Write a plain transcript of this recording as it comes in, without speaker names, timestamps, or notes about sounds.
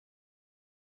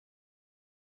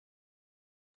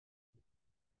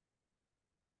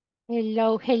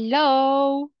Hello,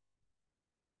 hello.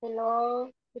 Hello,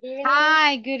 good evening.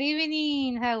 Hi, good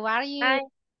evening. How are you? Hi,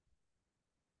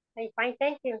 I'm fine,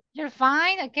 thank you. You're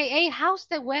fine? Okay. Hey, how's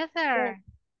the Yes, weather?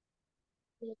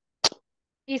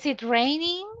 Is it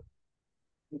raining?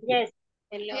 yes,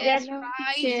 Hello, yes. Yes, hello,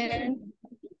 right. teacher.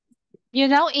 You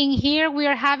know, in here we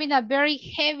are having a very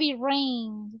heavy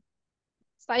rain.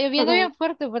 Está lloviendo bien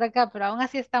fuerte por acá, pero aún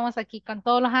así estamos aquí con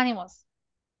todos los ánimos.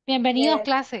 Bienvenidos, Yes,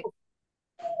 clase.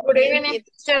 Good Thank evening, you.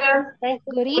 teacher. thank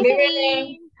you. Good Good evening.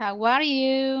 evening. How are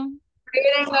you? Good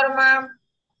evening, Norma.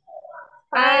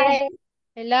 Hi. Hi,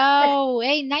 Hello.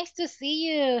 Hey, nice to see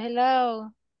you. Hello.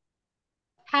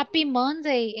 Happy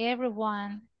Monday,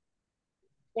 everyone.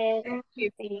 yes, Thank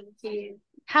you. Thank you.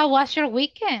 How was your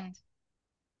weekend?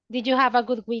 Did you have a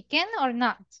good weekend or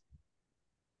not?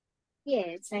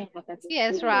 Yes, I have a good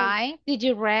Yes, weekend. right. Did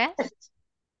you rest?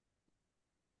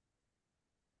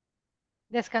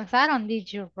 ¿Descansaron? Did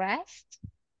you rest?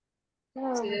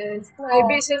 Yes. I no,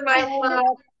 visit my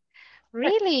not,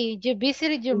 Really? You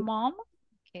visited your mom?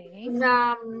 Okay.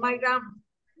 my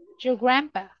Your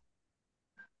grandpa?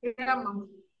 grandma.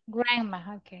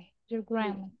 Grandma, okay. Your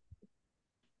grandma.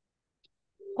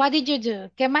 What did you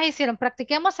do? ¿Qué más hicieron?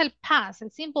 Practiquemos el past,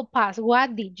 el simple past.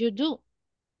 What did you do?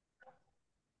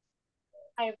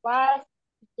 I was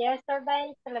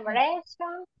yesterday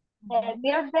celebration,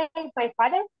 birthday, my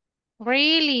father.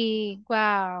 Really?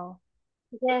 Wow.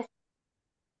 Yes,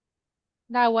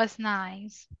 That was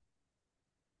nice.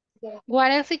 yes,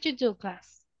 What else did you do,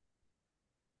 class?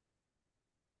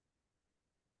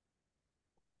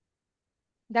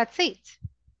 That's it.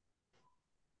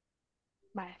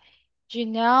 Bye. Do you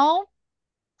know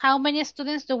how many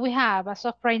students do we have as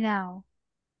of right now?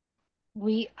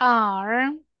 We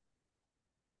are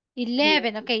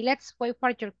 11. Okay, let's wait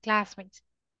for your classmates.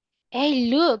 Hey,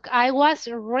 look, I was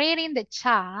reading the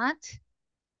chat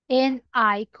and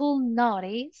I could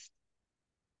notice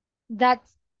that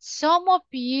some of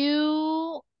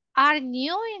you are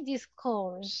new in this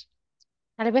course.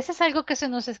 A veces algo que se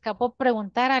nos escapó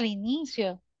preguntar al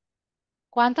inicio.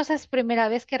 ¿Cuántos es primera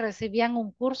vez que recibían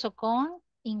un curso con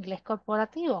inglés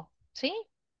corporativo? ¿Sí?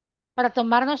 Para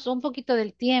tomarnos un poquito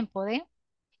del tiempo de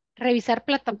revisar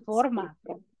plataforma.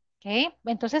 ¿Ok?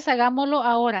 Entonces hagámoslo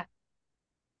ahora.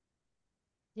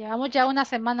 Llevamos ya una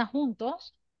semana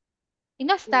juntos y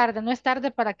no es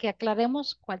tarde para que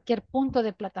aclaremos cualquier punto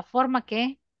de plataforma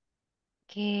que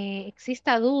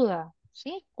exista duda,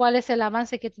 ¿sí? ¿Cuál es el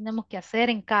avance que tenemos que hacer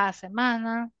en cada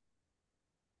semana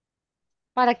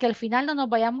para que al final no nos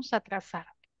vayamos a atrasar?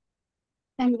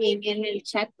 También en el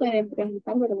chat pueden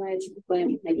preguntar, ¿verdad? Si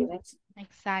podemos ayudar.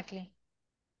 Exactly.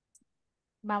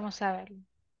 Vamos a verlo.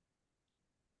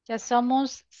 Ya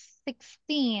somos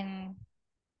 16.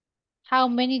 How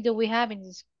many do we have in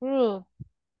this group?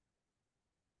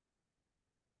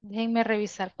 Déjenme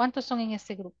revisar. ¿Cuántos son en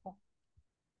este grupo?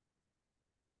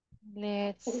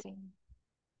 Let's see.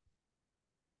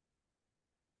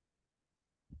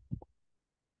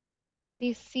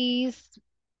 This is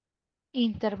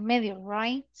intermedio,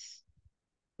 right?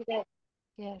 yes,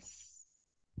 Yes.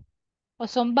 ¿O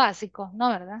son básicos? No,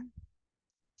 ¿verdad?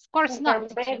 Of course not,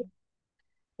 teacher. intermediate.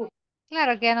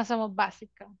 Claro que ya no somos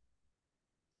básicos.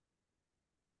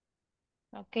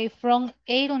 Okay, from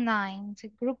 8 to 9. The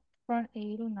group from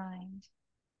 8 to 9.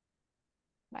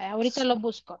 Vaya, ahorita lo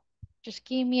busco. Just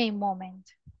give me a moment.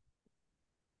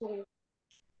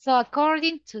 So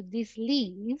according to this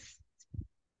list,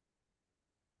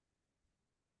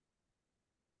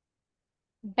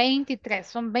 23,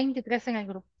 son 23 en el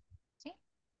grupo, ¿sí?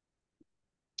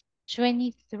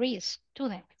 23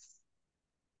 students.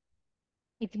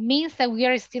 It means that we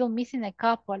are still missing a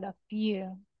couple of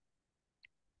you.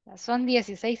 Son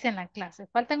 16 en la clase.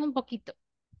 Faltan un poquito.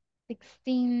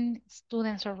 16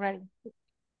 students already.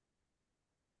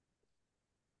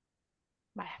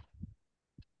 Vaya.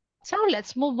 So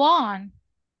let's move on.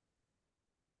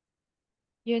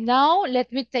 You know,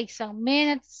 let me take some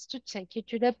minutes to take you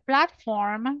to the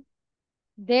platform.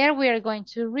 There we are going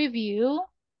to review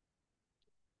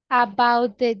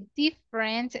about the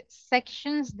different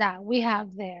sections that we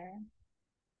have there.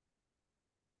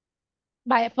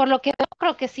 Vaya, por lo que veo,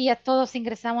 creo que sí, ya todos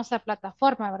ingresamos a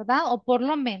plataforma, ¿verdad? O por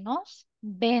lo menos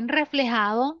ven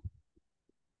reflejado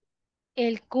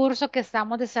el curso que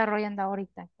estamos desarrollando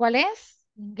ahorita. ¿Cuál es?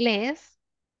 Inglés,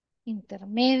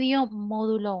 intermedio,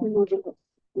 módulo 1.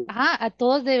 Ajá, a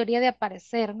todos debería de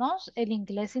aparecernos el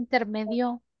inglés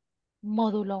intermedio,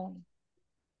 módulo 1.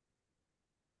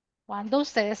 Cuando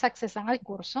ustedes accesan al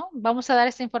curso, vamos a dar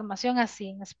esta información así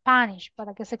en Spanish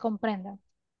para que se comprenda.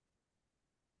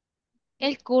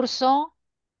 El curso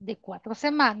de 4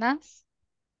 semanas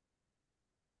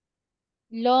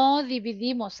lo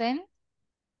dividimos en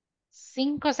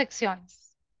 5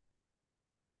 secciones.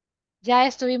 Ya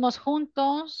estuvimos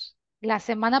juntos la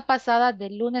semana pasada de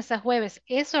lunes a jueves.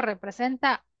 Eso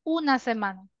representa una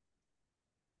semana.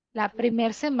 La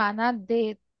primera semana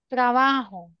de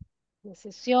trabajo, de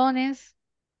sesiones,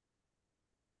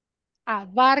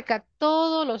 abarca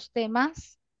todos los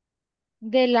temas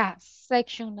de la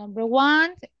section number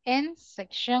 1 and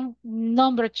section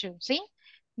number 2, ¿sí?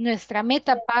 Nuestra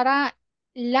meta para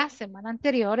la semana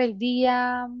anterior, el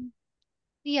día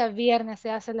viernes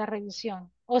se hace la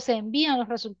revisión o se envían los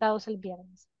resultados el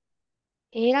viernes.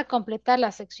 Era completar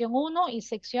la sección 1 y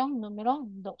sección número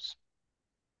 2.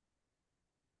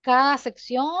 Cada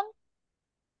sección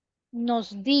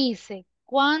nos dice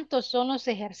cuántos son los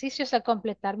ejercicios a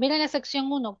completar. Miren la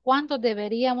sección 1, cuántos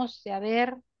deberíamos de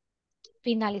haber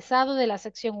finalizado de la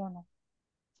sección 1.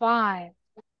 5.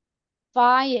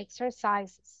 5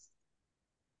 exercises.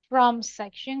 From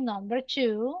section number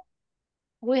 2,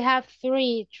 we have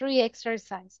 3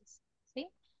 exercises. ¿Sí?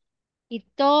 Y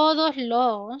todos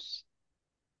los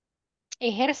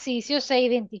ejercicios se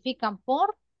identifican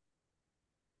por,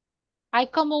 hay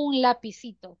como un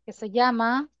lapicito que se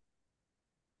llama,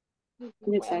 De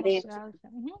voy a tarea. mostrar.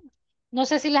 No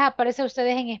sé si les aparece a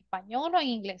ustedes en español o en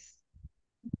inglés.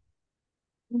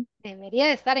 Debería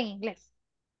de estar en inglés.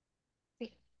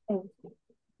 Sí.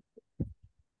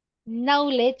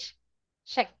 Knowledge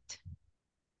checked.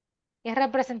 Es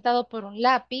representado por un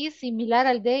lápiz similar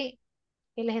al de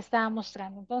que les estaba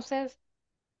mostrando. Entonces,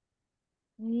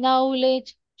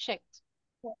 knowledge checked.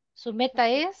 Su meta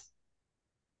es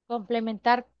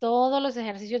complementar todos los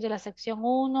ejercicios de la sección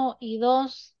 1 y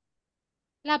 2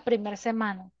 la primera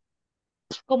semana.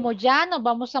 Como ya nos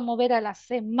vamos a mover a la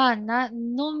semana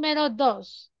número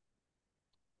 2.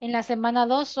 En la semana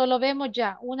 2 solo vemos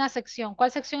ya una sección.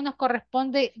 ¿Cuál sección nos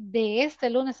corresponde de este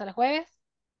lunes al jueves?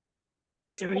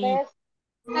 3,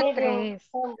 La medium,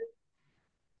 3.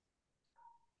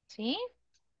 ¿Sí?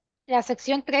 La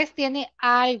sección 3 tiene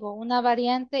algo, una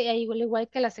variante, igual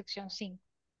que la sección 5.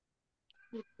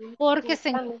 Porque se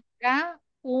examen. encuentra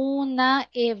una Ahí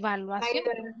evaluación.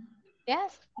 verá.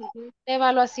 ¿Yes? La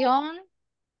evaluación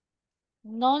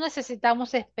no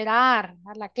necesitamos esperar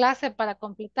a la clase para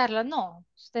completarla, no.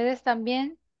 Ustedes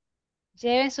también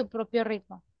lleven su propio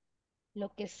ritmo. Lo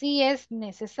que sí es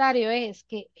necesario es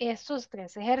que esos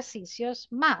 3 ejercicios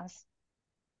más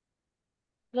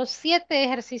los 7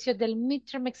 ejercicios del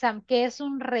midterm exam, que es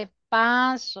un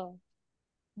repaso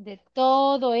de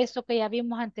todo eso que ya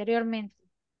vimos anteriormente.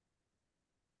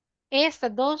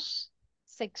 Estas 2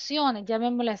 secciones,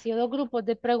 llamémosle así, 2 grupos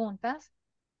de preguntas,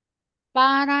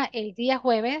 para el día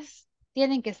jueves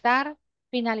tienen que estar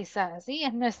finalizadas, ¿sí?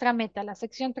 Es nuestra meta, la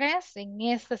sección 3 en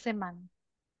esta semana.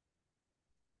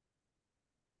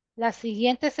 La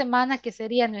siguiente semana, que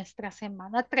sería nuestra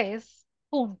semana 3,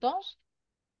 juntos,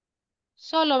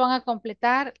 solo van a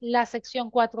completar la sección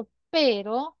 4,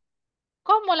 pero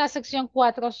como la sección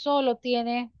 4 solo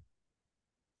tiene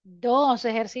 2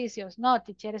 ejercicios, no,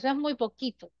 teacher, eso es muy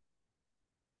poquito.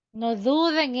 No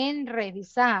duden en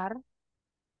revisar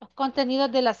los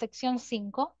contenidos de la sección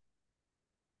 5,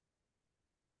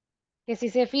 que si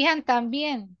se fijan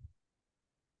también,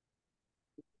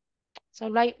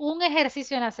 solo hay un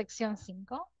ejercicio en la sección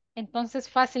 5, entonces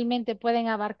fácilmente pueden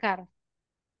abarcar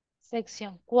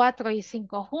sección 4 y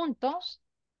 5 juntos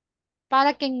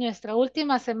para que en nuestra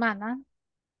última semana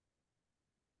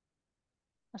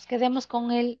nos quedemos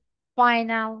con el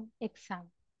final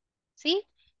exam, ¿sí?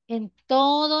 En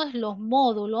todos los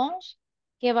módulos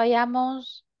que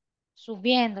vayamos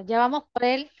subiendo. Ya vamos por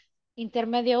el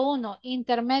intermedio 1,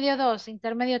 intermedio 2,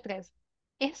 intermedio 3.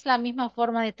 Es la misma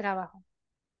forma de trabajo.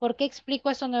 ¿Por qué explico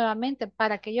eso nuevamente?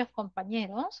 Para aquellos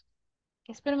compañeros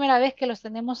que es primera vez que los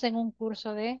tenemos en un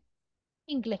curso de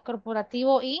inglés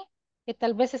corporativo y que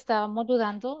tal vez estábamos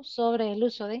dudando sobre el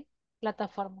uso de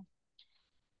plataforma.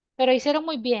 Pero hicieron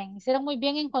muy bien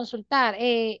en consultar.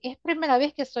 Es primera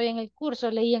vez que estoy en el curso,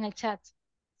 leí en el chat.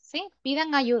 Sí,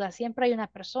 pidan ayuda. Siempre hay una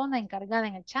persona encargada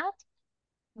en el chat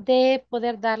de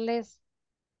poder darles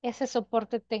ese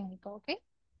soporte técnico, ¿ok?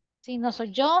 Si no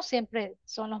soy yo, siempre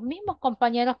son los mismos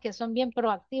compañeros que son bien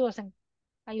proactivos en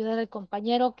ayudar al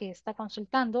compañero que está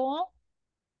consultando o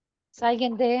es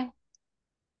alguien de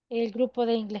el grupo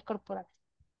de inglés corporativo.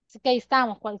 Así que ahí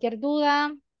estamos. Cualquier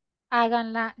duda,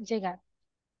 háganla llegar.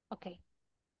 Ok.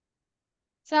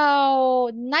 So,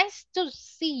 nice to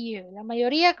see you. La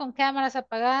mayoría con cámaras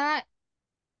apagadas,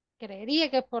 creería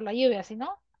que es por la lluvia, si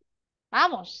no,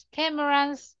 vamos,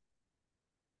 cameras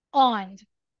on.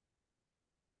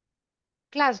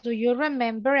 Class, do you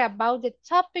remember about the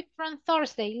topic from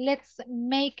Thursday? Let's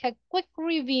make a quick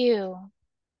review.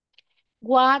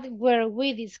 What were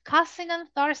we discussing on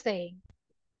Thursday?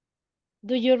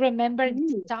 Do you remember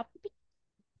this topic?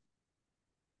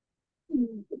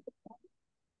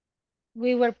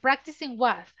 We were practicing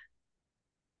what?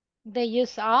 The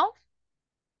use of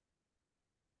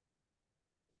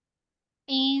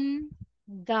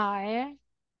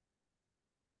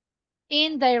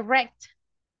indirect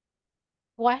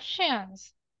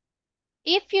questions.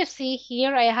 If you see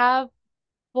here, I have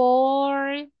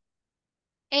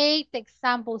 8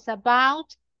 examples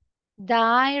about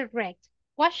direct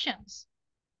questions.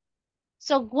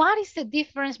 So what is the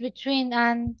difference between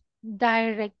an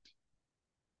direct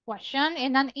question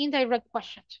and an indirect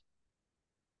question?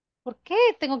 ¿Por qué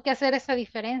tengo que hacer esa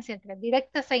diferencia entre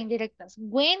directas e indirectas?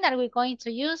 When are we going to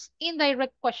use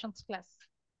indirect questions, class?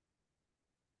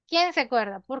 ¿Quién se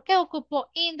acuerda? ¿Por qué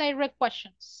ocupo indirect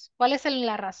questions? ¿Cuál es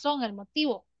la razón, el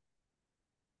motivo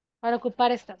para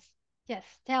ocupar estas? Yes,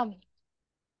 tell me.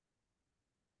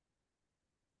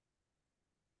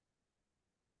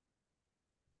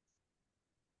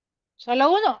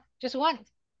 Solo uno, just one.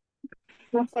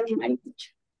 Más formal.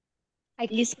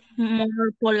 Is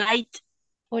more polite.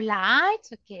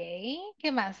 Polite, ok.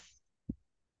 ¿Qué más?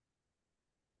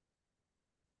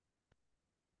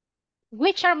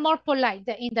 Which are more polite?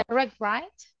 The indirect,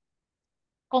 right?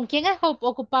 ¿Con quién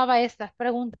ocupaba estas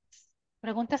preguntas?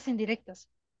 Preguntas indirectas.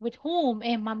 With whom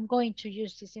am I going to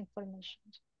use this information?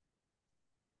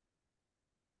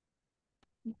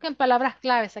 Busquen palabras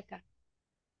claves acá.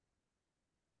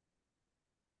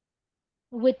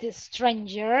 With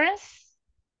strangers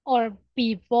or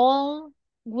people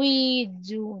we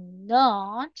do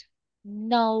not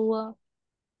know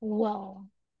well.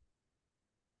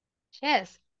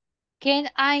 Yes. Can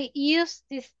I use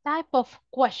this type of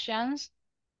questions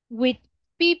with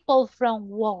people from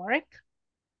work?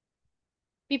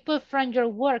 People from your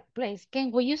workplace.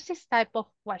 Can we use this type of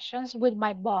questions with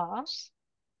my boss?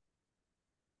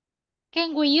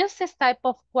 Can we use this type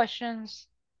of questions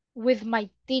with my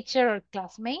teacher or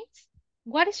classmates?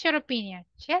 What is your opinion?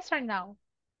 Yes or no?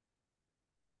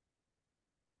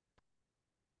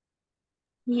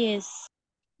 Yes.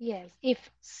 Yes. If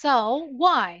so,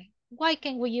 why? Why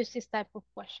can we use this type of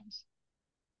questions?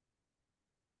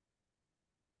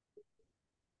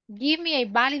 Give me a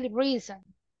valid reason.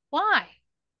 Why?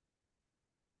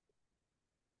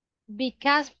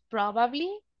 Because probably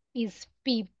it's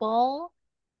people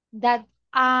that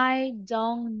I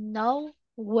don't know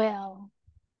well.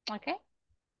 Okay?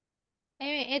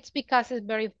 It's because it's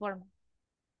very formal.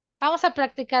 Vamos a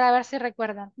practicar a ver si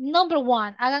recuerdan. Number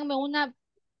one, háganme una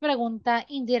pregunta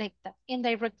indirecta.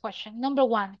 Indirect question. Number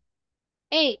one.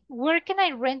 Hey, where can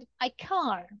I rent a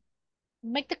car?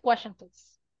 Make the question,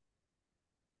 please.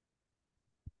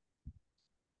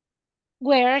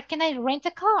 Where can I rent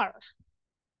a car?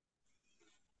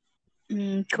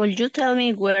 Could you tell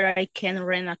me where I can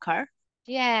rent a car?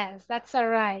 Yes, that's all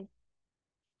right.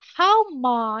 How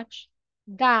much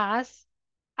does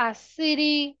a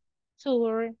city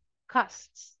tour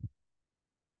cost?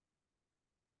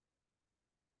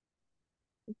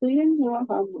 Do you know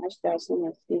how much does an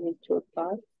activity tour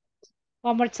cost?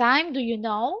 One more time, do you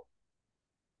know?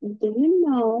 Do you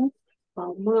know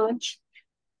how much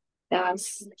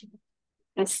does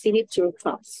a city tour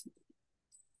cost?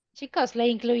 Chicos, ¿le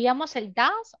incluíamos el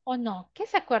does o no? ¿Qué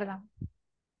se acuerdan?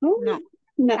 Oh, No.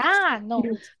 no. Ah, no.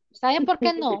 ¿Saben por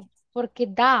qué no? Porque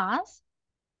does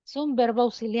es un verbo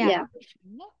auxiliar. Yeah,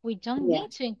 We don't yeah.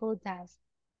 need to include does.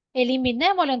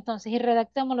 Eliminémoslo entonces y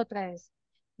redactémoslo otra vez.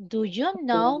 Do you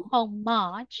know how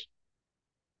much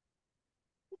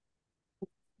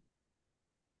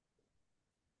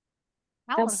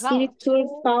A vamos, city vamos.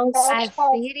 tour costs A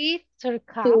city tour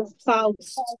tour cost.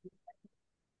 costs.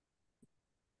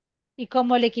 Y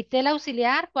como le quité el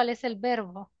auxiliar, ¿cuál es el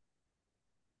verbo?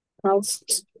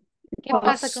 Costs. ¿Qué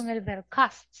pasa con el verbo?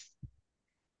 Costs.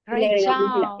 Le Great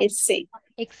agregamos la job. S.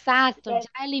 Exacto,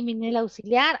 ya eliminé el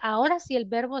auxiliar. Ahora sí el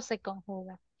verbo se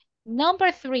conjuga.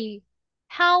 Number 3.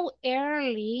 How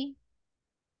early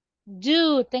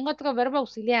do. Tengo otro verbo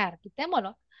auxiliar.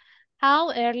 Quitémoslo.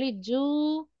 How early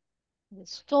do the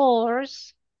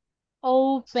stores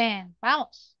open?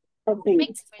 Vamos. Open.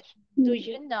 Make the question. Do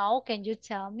you know? Can you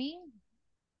tell me?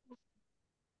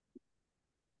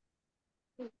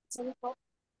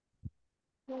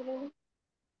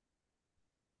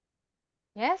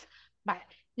 Yes. Vale.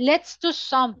 Let's do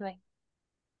something.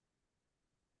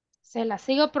 Se la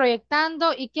sigo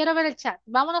proyectando y quiero ver el chat.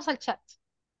 Vámonos al chat.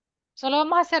 Solo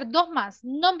vamos a hacer dos más.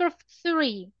 Number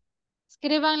 3.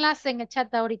 Escríbanlas en el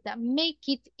chat ahorita. Make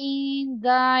it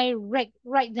indirect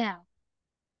right now.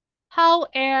 How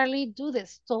early do the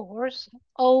stores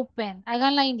open?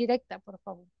 Háganla indirecta, por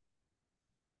favor.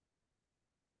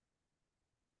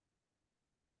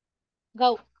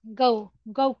 Go, go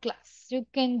class. You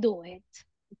can do it.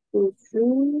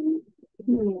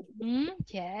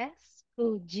 Yes.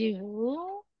 Could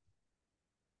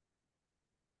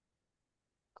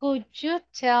you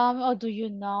tell me or do you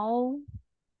know?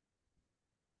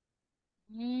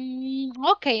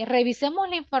 Ok, revisemos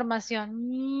la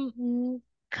información.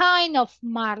 Kind of,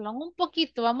 Marlon. Un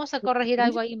poquito. Vamos a corregir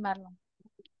algo ahí, Marlon.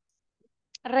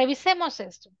 Revisemos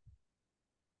esto.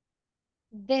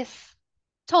 The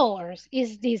stores,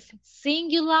 is this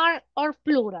singular or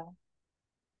plural?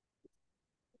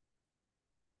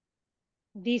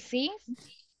 This is?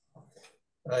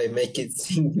 I make it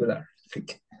singular. I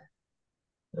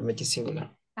make it singular.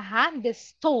 Ajá, the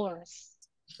stores.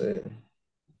 Sí.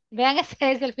 Vean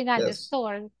ese es el final, the Yes.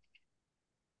 stores.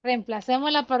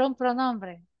 Reemplacémosla por un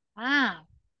pronombre.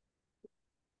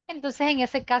 Entonces en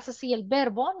ese caso sí el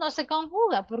verbo no se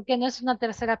conjuga porque no es una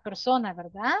tercera persona,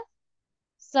 ¿verdad?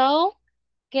 So,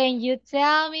 can you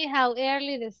tell me how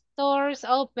early the stores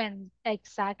open?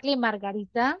 Exactly,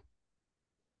 Margarita.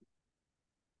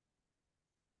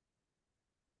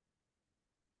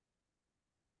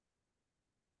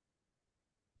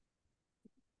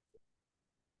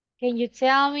 Can you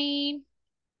tell me?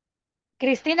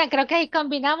 Cristina, creo que ahí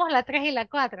combinamos la 3 y la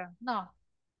 4. No.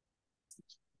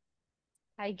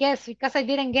 I guess because I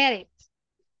didn't get it.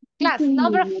 Class,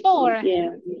 number 4.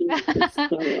 Yeah, so,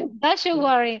 Don't you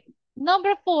worry.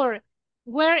 Number 4.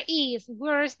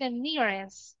 Where's the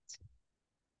nearest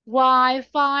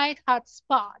Wi-Fi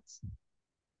hotspot?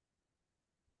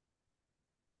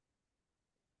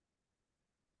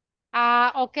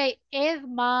 Ok.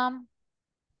 Edma.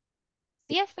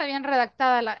 Sí está bien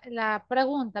redactada la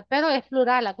pregunta, pero es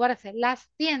plural, acuérdense. Las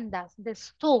tiendas, the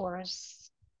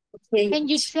stores. okay. Can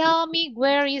you tell me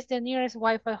where is the nearest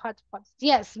Wi-Fi hotspot?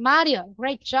 Yes, Mario,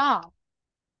 great job.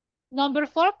 Number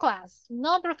 4, class.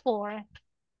 Number 4.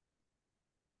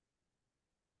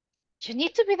 You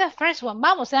need to be the first one.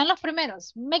 Vamos, sean los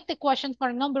primeros. Make the question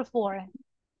for number 4.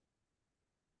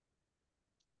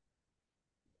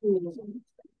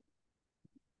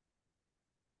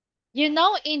 You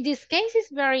know, in this case,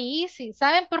 it's very easy.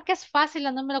 ¿Saben por qué es fácil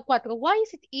la número 4? Why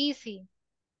is it easy?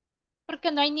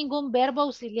 Porque no hay ningún verbo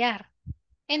auxiliar.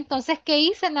 Entonces, ¿qué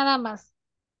hice nada más?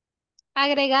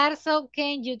 Agregar so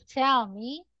can you tell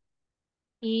me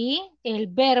y el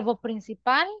verbo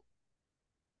principal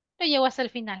lo llevo hasta el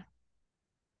final.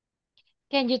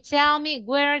 Can you tell me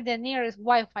where the nearest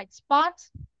Wi-Fi spot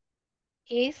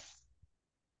is?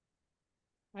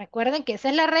 Recuerden que esa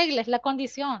es la regla, es la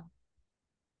condición.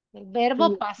 El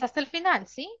verbo pasa hasta el final,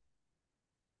 ¿sí?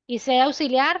 Y sea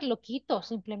auxiliar, lo quito,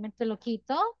 simplemente lo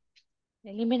quito.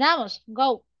 Eliminamos,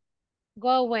 go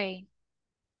away.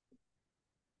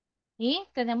 Y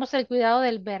tenemos el cuidado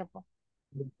del verbo.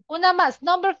 Una más,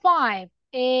 number 5.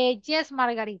 Yes,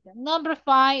 Margarita. Number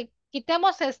 5,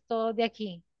 quitemos esto de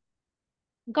aquí.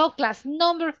 Go class,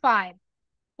 number 5.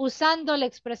 Usando la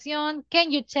expresión,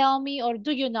 can you tell me or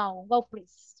do you know? Go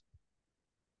please.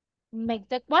 Make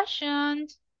the question.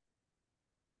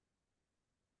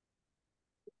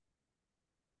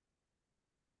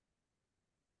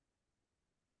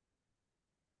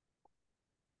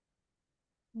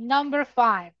 Number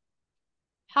 5.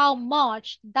 How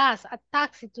much does a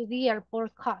taxi to the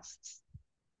airport cost?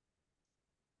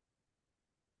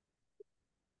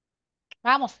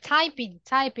 Vamos, typing.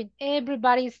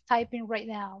 Everybody's typing right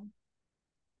now.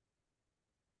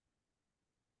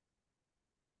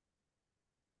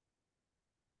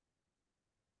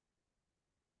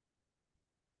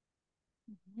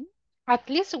 At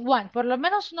least one, por lo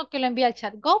menos uno que lo envíe al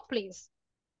chat. Go, please.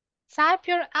 Type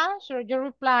your answer, your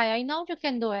reply. I know you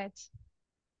can do it.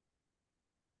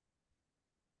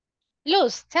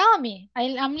 Luz, tell me.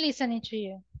 I'm listening to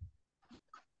you.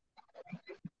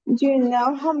 Do you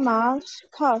know how much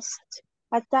costs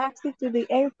a taxi to the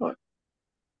airport?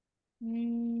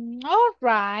 All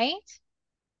right.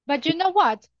 But you know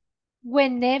what?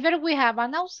 Whenever we have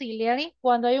an auxiliary,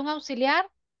 cuando hay un auxiliar,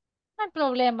 no hay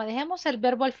problema. Dejemos el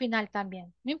verbo al final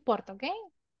también. No importa, ¿ok?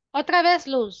 Otra vez,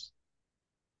 Luz.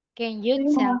 Can you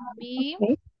tell me?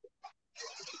 Okay.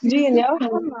 Do you know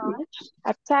how much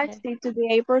a taxi to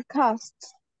the airport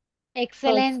costs?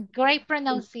 Excellent. Great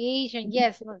pronunciation.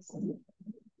 Yes, Luz.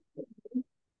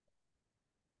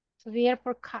 To the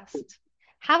airport cost.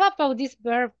 How about this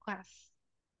verb class?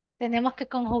 ¿Tenemos que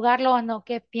conjugarlo o no?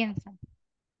 ¿Qué piensan?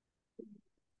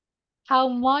 How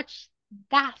much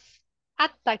does a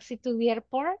taxi to the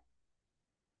airport?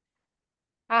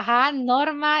 Ajá,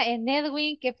 Norma, en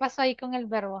Edwin, ¿qué pasó ahí con el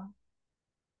verbo?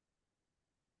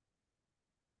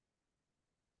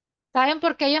 ¿Saben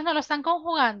por qué ellos no lo están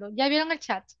conjugando? ¿Ya vieron el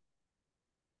chat?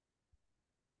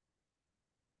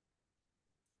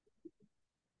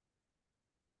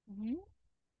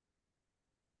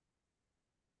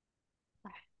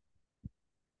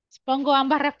 Pongo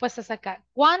ambas respuestas acá.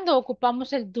 Cuando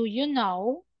ocupamos el do you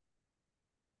know,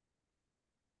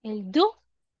 el do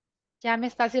ya me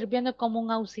está sirviendo como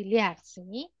un auxiliar,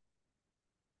 ¿sí?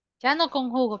 Ya no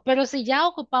conjugo, pero si ya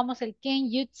ocupamos el can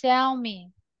you tell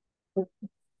me,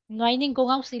 no hay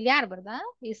ningún auxiliar, ¿verdad?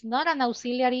 It's not an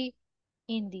auxiliary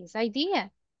in this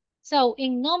idea. So,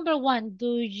 in number one,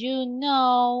 do you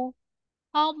know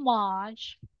how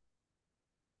much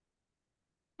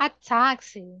a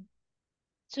taxi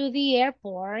to the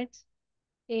airport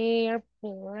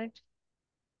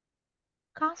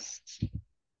costs?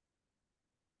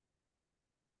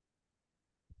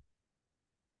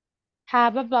 How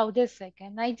about the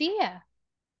second idea?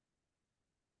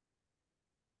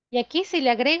 Y aquí si le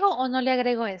agrego o no le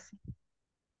agrego ese.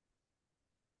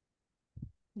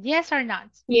 Yes or not?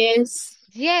 Yes.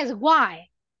 Yes, why?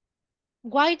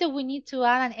 Why do we need to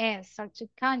add an S or to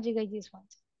conjugate this one?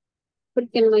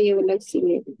 Porque no llevo el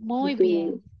auxiliar. Muy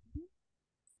bien.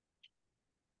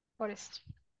 Por esto.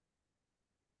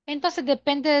 Entonces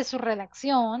depende de su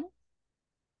redacción.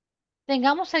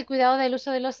 Tengamos el cuidado del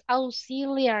uso de los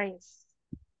auxiliaries.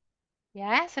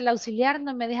 Yes, el auxiliar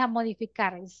no me deja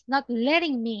modificar. It's not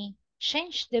letting me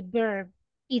change the verb.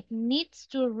 It needs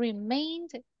to remain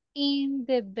in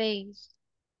the base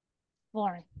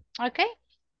form. Okay?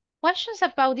 Questions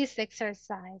about this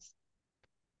exercise?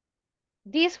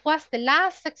 This was the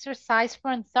last exercise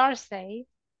from Thursday,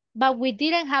 but we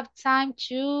didn't have time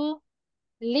to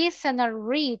listen or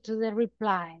read to the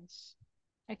replies.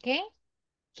 Okay?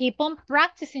 Keep on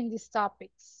practicing these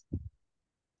topics.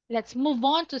 Let's move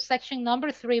on to section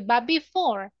number 3, but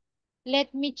before,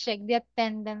 let me check the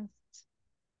attendance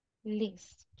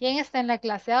list. ¿Quién está en la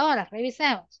clase ahora?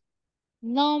 Revisemos.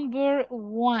 Number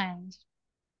 1.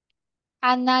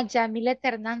 Ana Yamilet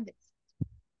Hernández.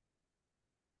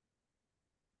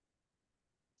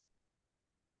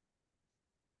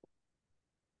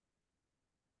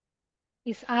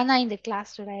 Is Anna in the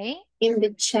class today? In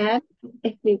the chat,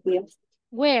 escribió.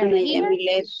 Where? Ana Here?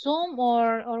 Yamilet. Zoom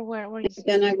or where? Where is it?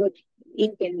 Gonna go to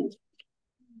internet.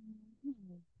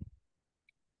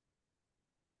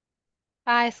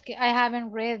 Ah, es que I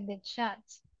haven't read the chat.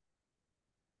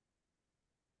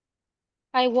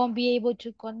 I won't be able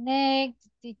to connect,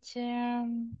 teacher.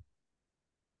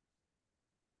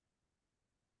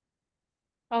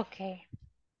 Okay.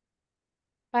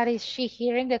 But is she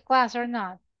here in the class or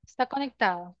not? ¿Está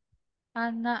conectado?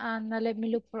 Anna, let me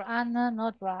look for Anna.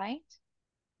 Not right.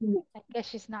 No. I guess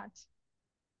she's not.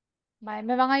 Vale,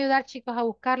 me van a ayudar, chicos, a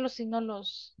buscarlos si no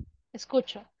los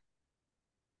escucho.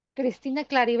 Cristina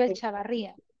Claribel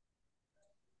Chavarría.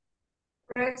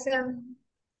 Present.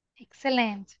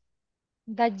 Excelente.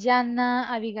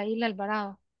 Dayana Abigail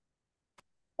Alvarado.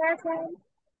 Present.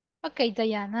 Ok,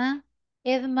 Dayana.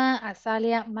 Edma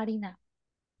Azalia Marina.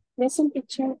 Present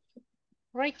teacher.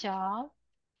 Great job.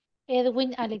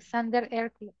 Edwin Alexander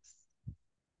Hercules.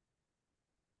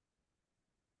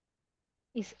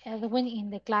 Is Edwin in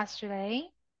the class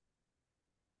today?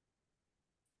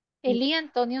 Eli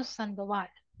Antonio Sandoval.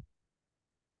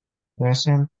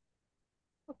 Present.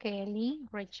 Okay, Eli,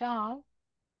 great job.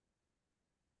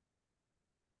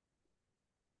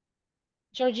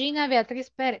 Georgina Beatriz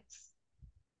Pérez.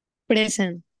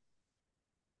 Present.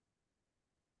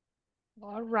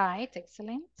 All right,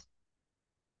 excellent.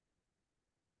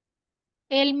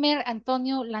 Elmer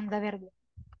Antonio Landaverde.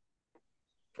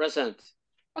 Present.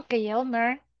 Okay,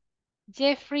 Elmer.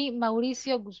 Jeffrey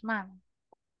Mauricio Guzmán.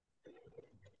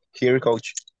 Here,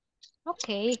 coach.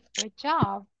 Okay, great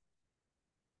job.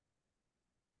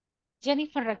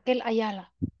 Jennifer Raquel Ayala.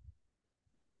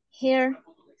 Here.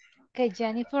 Okay,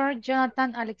 Jennifer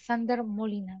Jonathan Alexander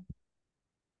Molina.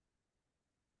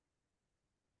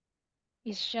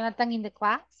 Is Jonathan in the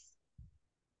class?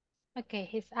 Okay,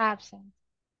 he's absent.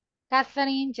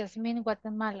 Catherine Jasmine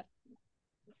Guatemala.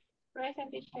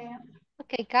 Present teacher.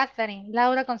 Okay, Catherine.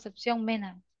 Laura Concepción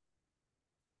Mena.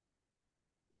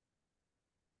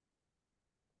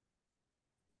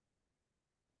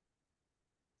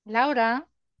 Laura.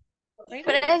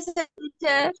 Present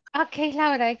teacher. Okay,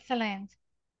 Laura, excellent.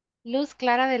 Luz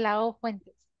Clara de la O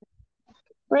Fuentes.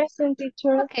 Present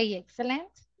teacher. Okay, excellent.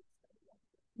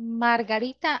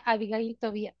 Margarita Abigail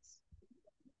Tobías.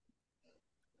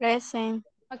 Present.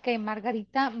 Okay,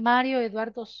 Margarita Mario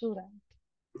Eduardo Sura.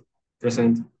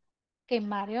 Present. Okay,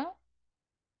 Mario.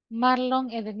 Marlon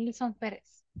Edenilson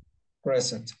Pérez.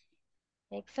 Present.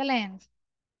 Excellent.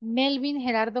 Melvin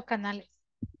Gerardo Canales.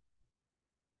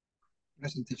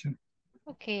 Present, teacher.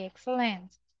 Okay,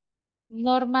 excellent.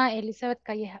 Norma Elizabeth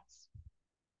Callejas.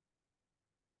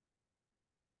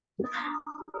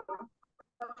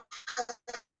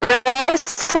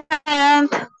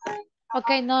 Present. Ok,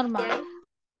 Okay, Norma.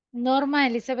 Norma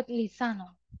Elizabeth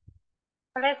Lizano.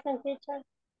 Present, teacher.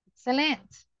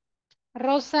 Excelente.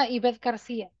 Rosa Ivette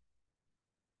García.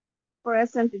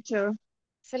 Present, teacher.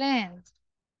 Excelente.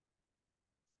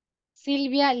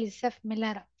 Silvia Lisef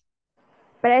Melara.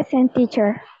 Present,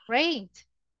 teacher. Great.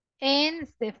 And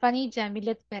Stephanie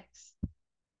Jamilet Perez.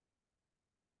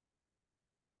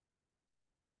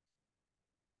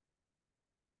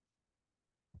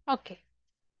 Okay.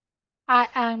 I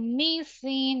am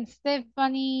missing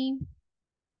Stephanie,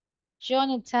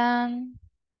 Jonathan,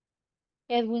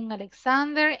 Edwin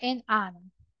Alexander, and Anna.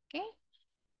 Okay.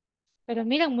 Pero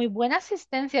miren, muy buena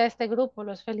asistencia de este grupo.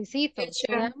 Los felicito.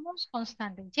 Teacher. Seamos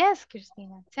constantes. Yes,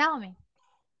 Cristina, tell me.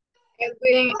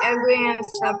 Edwin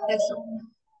accepted.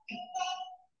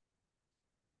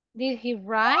 Did he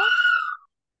write?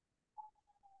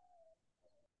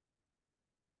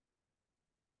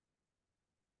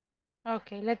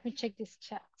 Okay, let me check this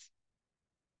chat.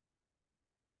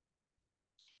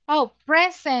 Oh,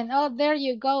 present. Oh, there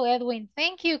you go, Edwin.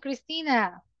 Thank you,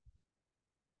 Cristina.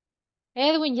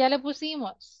 Edwin, ya le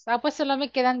pusimos. Ah, pues solo me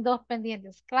quedan 2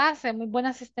 pendientes. Clase, muy buena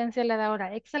asistencia la de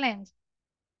ahora. Excelente.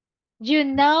 You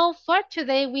know, for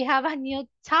today we have a new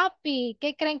topic.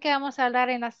 ¿Qué creen que vamos a hablar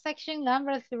en la section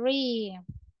number 3?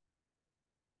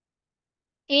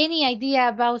 Any idea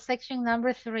about section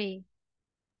number 3?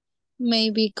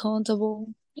 Maybe countable,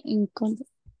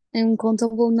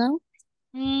 uncountable now.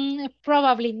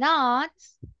 Probably not.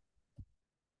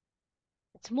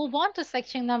 Let's move on to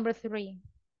section number 3.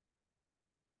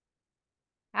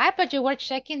 But you were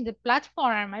checking the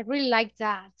platform. I really like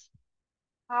that.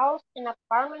 House and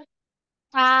apartment.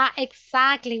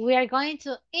 Exactly. We are going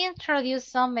to introduce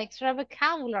some extra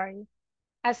vocabulary.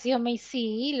 As you may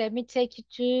see, let me take you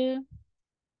to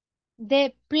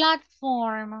the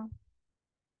platform.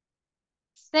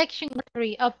 Section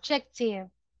 3, objective.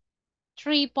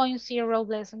 3.0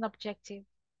 lesson objective.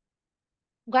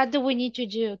 What do we need to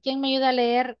do? ¿Quién me ayuda a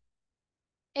leer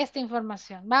esta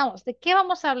información? Vamos, ¿de qué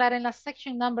vamos a hablar en la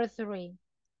section number 3?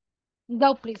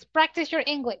 Go, please. Practice your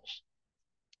English.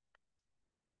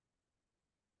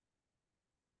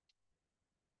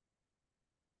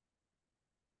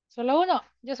 Solo uno.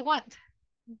 Just one.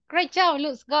 Great job,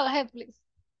 Luz. Go ahead, please.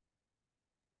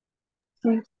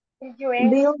 Did you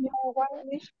Bill,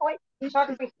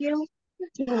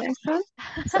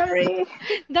 sorry.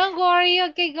 Don't worry.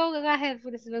 Okay, go ahead,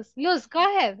 please, Luz. Luz, go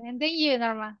ahead. And then you,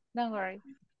 Norma. Don't worry.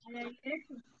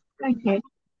 Okay.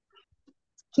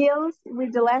 Skills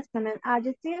with the lesson and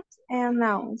adjectives and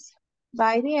nouns.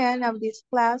 By the end of this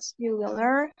class, you will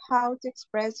learn how to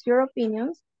express your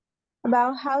opinions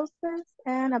about houses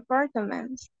and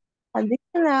apartments.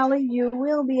 Additionally, you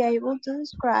will be able to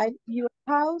describe your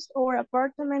house or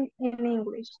apartment in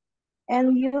English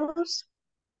and use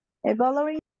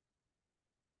Evaluating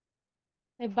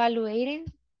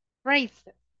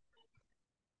phrases.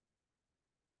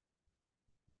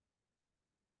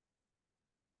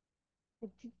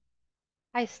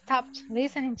 I stopped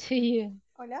listening to you.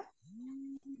 Hola.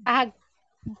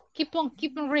 Keep on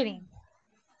reading.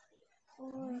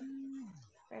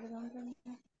 Perdón.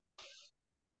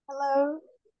 Hello.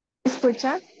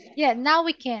 ¿Escucha? Yeah, now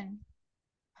we can.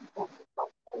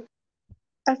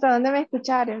 ¿Hasta dónde me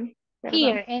escucharon? Perdón.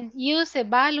 Here, and use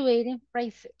evaluating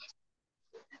phrases.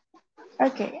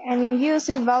 Okay, and use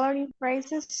evaluating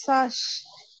phrases such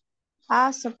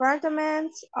as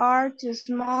apartments are too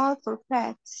small for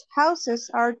pets,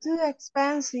 houses are too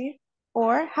expensive,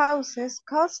 or houses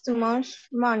cost too much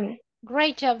money.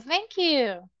 Great job, thank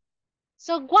you.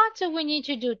 So what do we need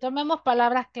to do? Tomemos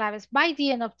palabras claves. By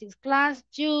the end of this class,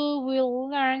 you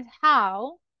will learn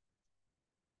how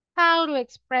to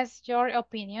express your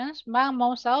opinions.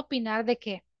 Vamos a opinar de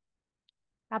qué?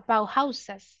 About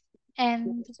houses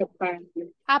and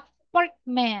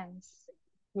apartments.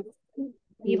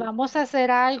 Y vamos a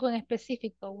hacer algo en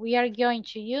específico. We are going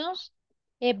to use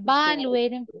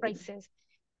evaluating phrases.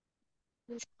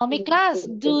 Tell me, class,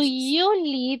 do you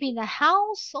live in a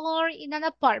house or in an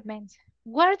apartment?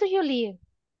 Where do you live?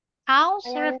 House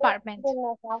or apartment?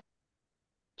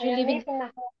 You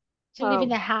live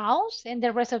in a house, and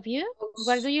the rest of you?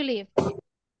 Where do you live?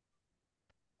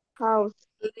 House.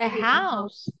 A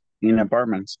house. In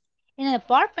apartments. In an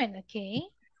apartment, okay.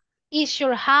 Is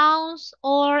your house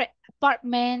or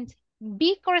apartment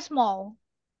big or small?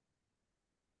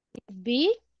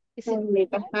 Big? Is it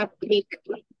Big.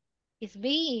 It's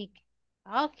big.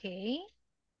 Okay.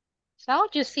 So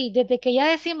you see, desde que ya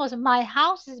decimos my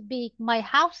house is big, my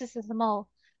house is small,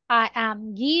 I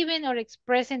am giving or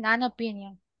expressing an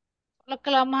opinion. Lo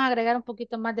que le vamos a agregar un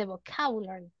poquito más de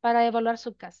vocabulary para evaluar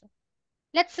su casa.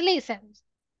 Let's listen.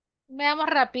 Veamos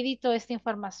rapidito esta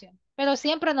información. Pero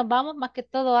siempre nos vamos más que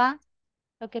todo a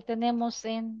lo que tenemos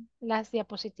en las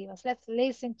diapositivas. Let's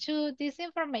listen to this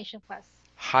information, class.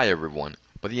 Hi everyone.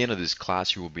 By the end of this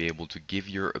class, you will be able to give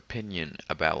your opinion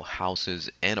about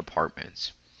houses and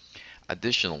apartments.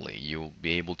 Additionally, you will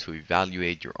be able to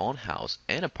evaluate your own house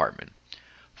and apartment.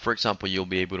 For example, you'll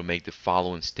be able to make the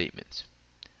following statements.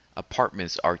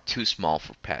 Apartments are too small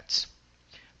for pets,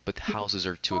 but houses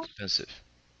are too expensive.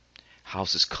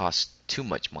 Houses cost too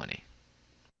much money.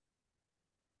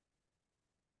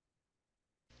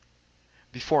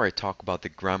 Before I talk about the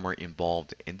grammar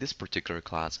involved in this particular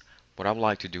class, what I would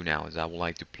like to do now is I would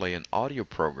like to play an audio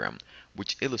program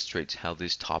which illustrates how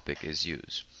this topic is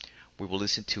used. We will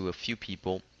listen to a few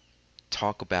people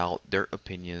talk about their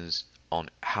opinions on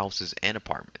houses and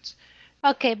apartments.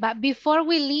 Okay, but before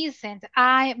we listen,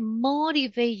 I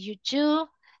motivate you to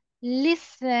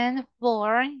listen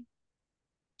for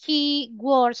key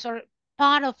words or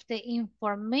part of the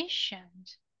information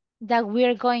that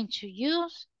we're going to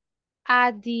use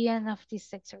at the end of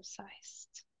this exercise.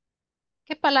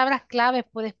 ¿Qué palabras clave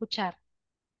puede escuchar?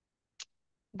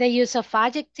 The use of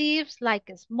adjectives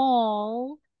like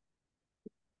small,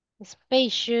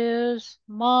 spacious,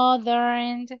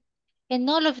 modern, and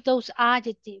all of those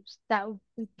adjectives that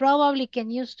we probably can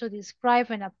use to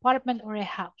describe an apartment or a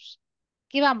house.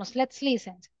 Aquí vamos, let's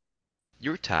listen.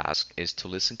 Your task is to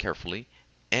listen carefully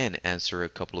and answer a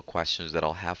couple of questions that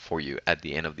I'll have for you at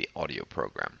the end of the audio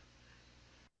program.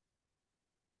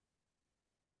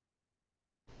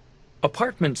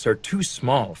 Apartments are too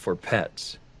small for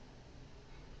pets.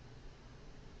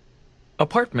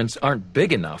 Apartments aren't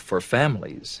big enough for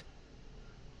families.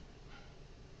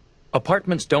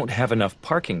 Apartments don't have enough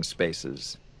parking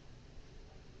spaces.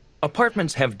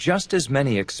 Apartments have just as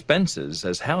many expenses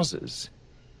as houses.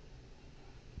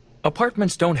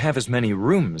 Apartments don't have as many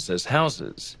rooms as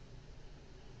houses.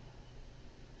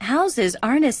 Houses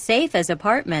aren't as safe as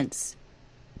apartments.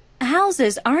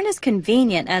 Houses aren't as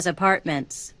convenient as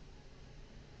apartments.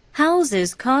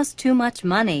 Houses cost too much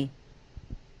money.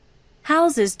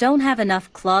 Houses don't have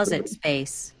enough closet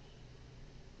space.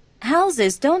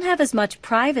 Houses don't have as much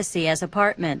privacy as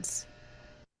apartments.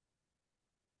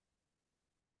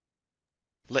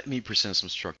 Let me present some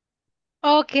structure.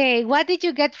 Okay, what did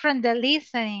you get from the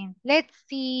listening? Let's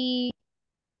see.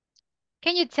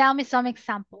 Can you tell me some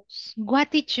examples?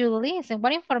 What did you listen?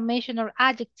 What information or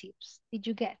adjectives did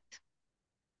you get?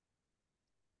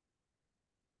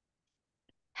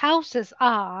 Houses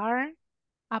are,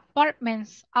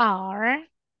 apartments are.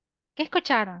 ¿Qué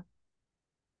escucharon?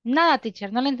 Nada,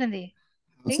 teacher, no lo entendí.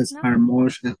 Houses No? are more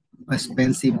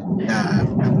expensive than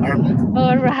apartments.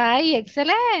 All right,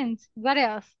 excellent. What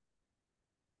else?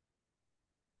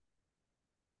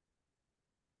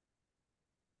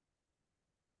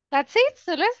 That's it,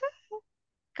 so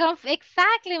let's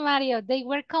exactly, Mario. They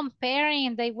were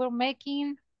comparing, they were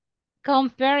making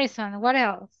comparison. What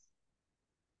else?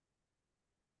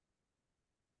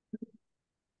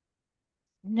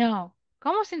 No.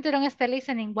 ¿Cómo sintieron este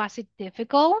listening? Was it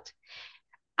difficult?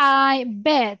 I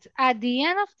bet at the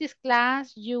end of this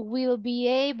class, you will be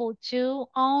able to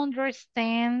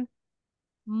understand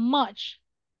much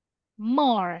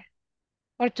more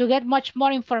or to get much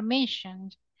more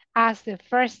information as the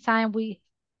first time we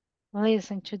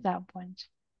listen to that one.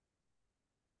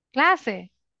 Clase,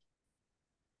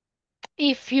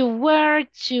 if you were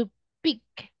to pick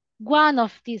one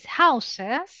of these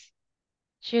houses,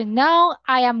 you know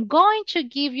I am going to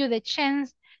give you the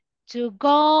chance to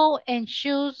go and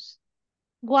choose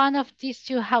one of these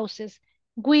two houses.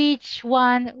 Which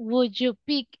one would you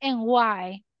pick and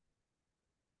why?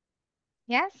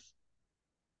 Yes?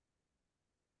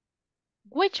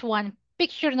 Which one?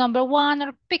 Picture number one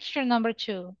or picture number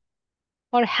two?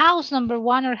 Or house number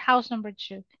one or house number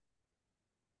two?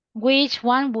 Which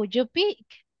one would you pick?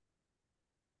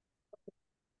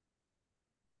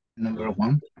 Number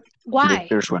one. Why? The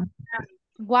first one.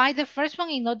 Why the first one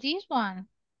and not this one?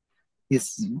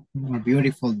 It's more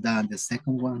beautiful than the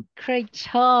second one. Great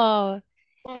job.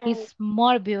 It's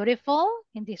more beautiful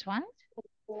in this one.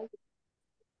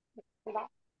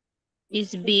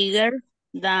 It's bigger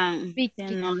than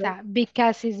another.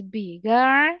 Because it's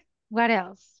bigger. What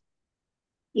else?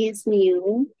 It's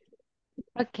new.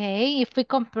 Okay, if we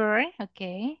compare,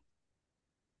 okay.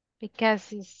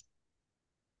 Because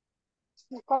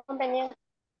Convenient.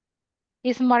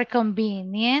 it's more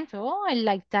convenient. Oh, I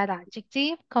like that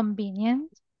adjective,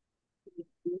 convenient.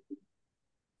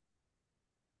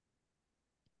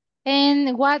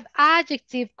 And what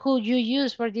adjective could you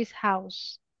use for this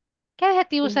house? ¿Qué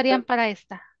adjetivo usarían para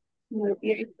esta? More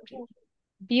beautiful.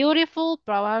 Beautiful,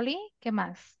 probably. ¿Qué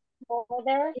más?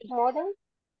 Modern.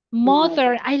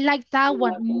 Modern, I like that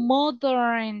one.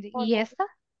 Modern. ¿Y esta?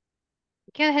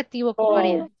 ¿Qué adjetivo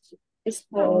ocuparía?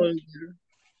 Old.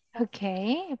 Ok,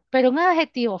 pero un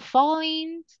adjetivo,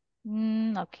 falling.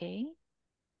 Ok.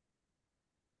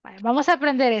 Vale, vamos a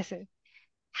aprender ese.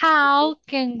 How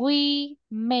can we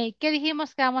make? ¿Qué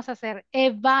dijimos que vamos a hacer?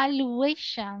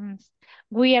 Evaluations.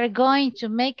 We are going to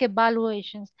make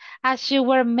evaluations. As you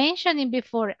were mentioning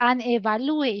before, an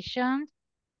evaluation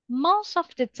most of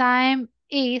the time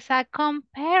is a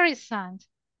comparison.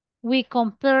 We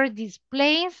compare this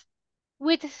place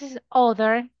with this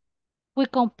other. We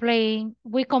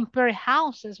compare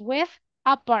houses with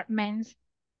apartments.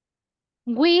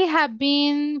 We have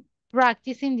been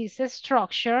practicing this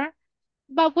structure,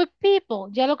 but with people.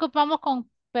 Ya lo ocupamos con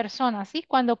personas, ¿sí?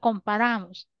 Cuando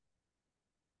comparamos.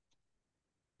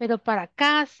 Pero para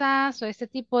casas o este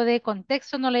tipo de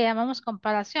contexto no le llamamos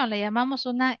comparación, le llamamos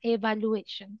una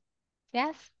evaluation.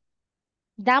 ¿Yes?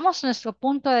 Damos nuestro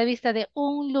punto de vista de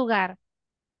un lugar.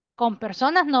 Con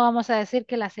personas no vamos a decir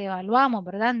que las evaluamos,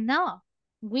 ¿verdad? No.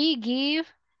 We give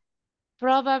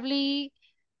probably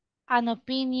an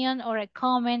opinion or a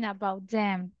comment about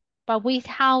them. But with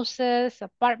houses,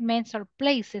 apartments, or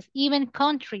places, even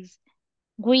countries,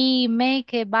 we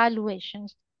make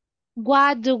evaluations.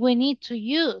 What do we need to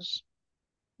use?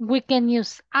 We can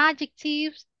use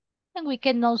adjectives and we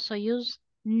can also use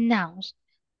nouns.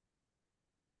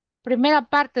 Primera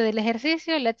parte del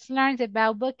ejercicio, let's learn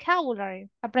about vocabulary.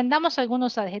 Aprendamos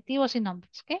algunos adjetivos y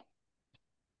nombres, ¿ok?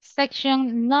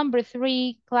 Section number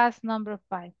 3, class number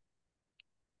 5.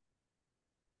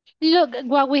 Look at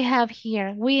what we have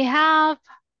here. We have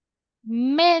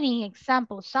many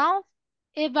examples of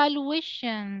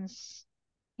evaluations.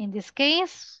 In this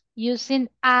case, using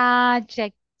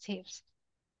adjectives.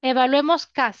 Evaluemos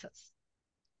casas.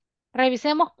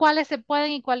 Revisemos cuáles se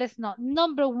pueden y cuáles no.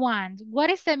 Number 1, what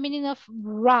is the meaning of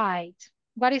right?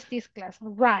 What is this class?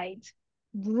 Right.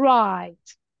 Right.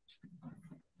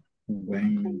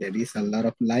 When there is a lot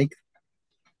of like.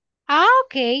 Ah,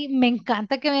 ok. Me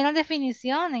encanta que vean la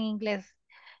definición en inglés.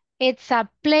 It's a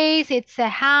place, it's a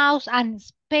house and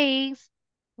space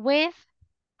with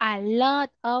a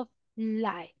lot of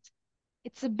light.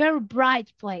 It's a very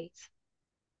bright place.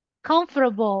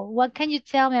 Comfortable. What can you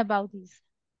tell me about this?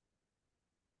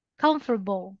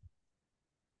 Comfortable.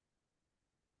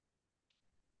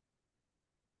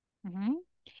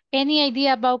 Any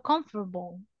idea about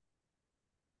comfortable?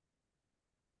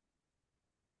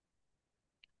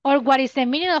 Or what is the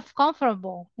meaning of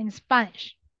comfortable in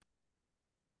Spanish?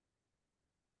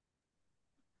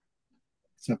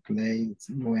 It's a place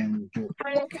when you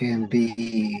can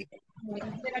be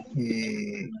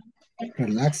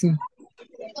relaxing.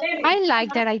 I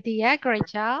like that idea. Great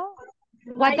job.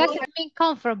 What does it mean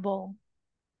comfortable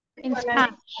in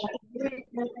Spanish?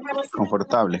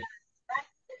 Confortable.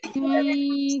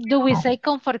 Do we say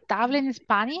comfortable in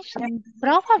Spanish?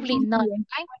 Probably not,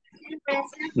 right?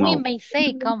 We may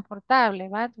say comfortable,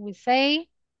 but we say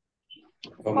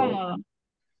Cómodo.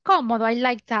 cómodo. I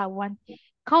like that one.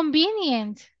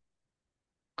 Convenient.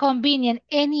 Convenient.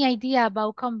 Any idea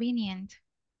about convenient?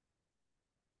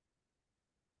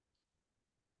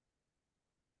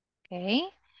 Okay.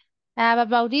 How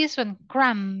about this one?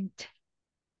 Cramped.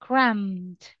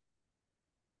 Cramped.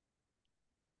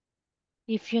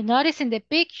 If you notice in the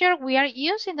picture, we are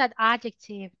using that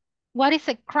adjective. What is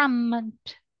a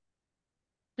cramped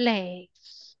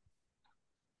place?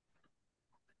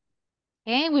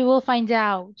 Okay, we will find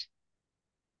out.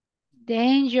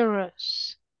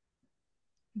 Dangerous.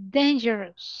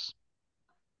 Dangerous.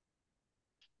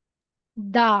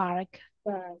 Dark.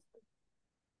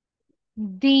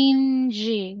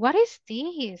 Dingy. What is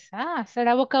this? Ah,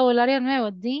 será vocabulario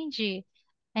nuevo. Dingy.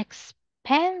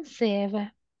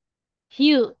 Expensive.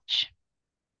 Huge.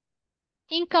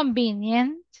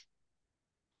 Inconvenient.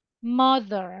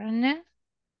 Modern.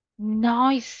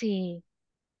 Noisy.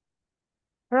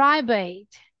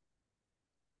 Private.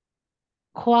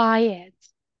 Quiet.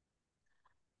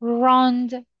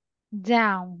 Run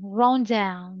down. Run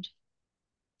down.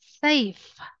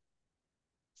 Safe.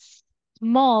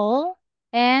 Small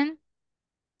and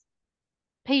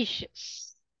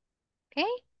spacious. Okay?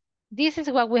 This is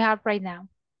what we have right now.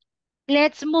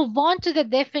 Let's move on to the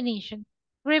definition.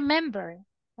 Remember,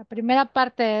 la primera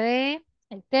parte de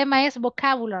el tema es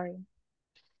vocabulary.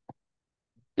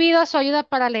 Pido su ayuda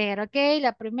para leer, ¿ok?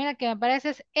 La primera que me aparece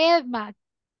es Edma.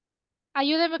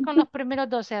 Ayúdeme con los primeros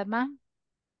dos, Edma.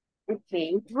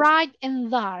 Okay. Bright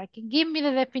and dark. Give me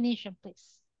the definition,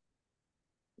 please.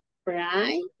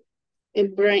 Bright.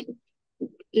 Bright.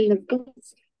 Let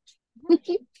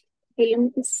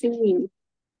me see.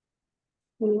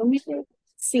 Illuminated,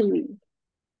 singing.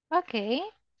 Okay.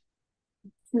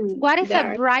 What is a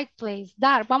Dark. bright place?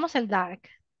 Dark. Vamos al dark.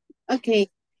 Okay.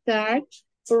 Dark,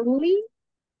 early,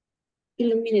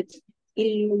 illuminated.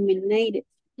 Illuminated.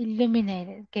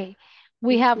 Illuminated. Okay.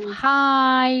 We have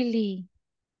highly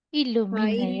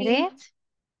illuminated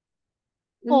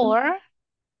or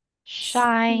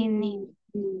shining.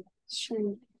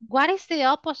 Shining. What is the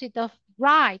opposite of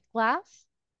bright, class?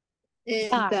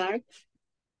 Dark.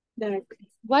 Dark.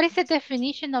 What is the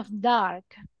definition of dark?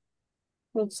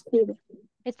 Oscuro.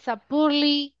 It's a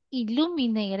poorly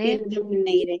illuminated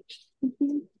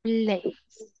place.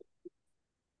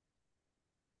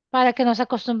 Para que nos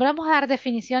acostumbramos a dar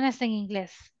definiciones en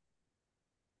inglés.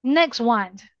 Next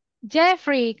one.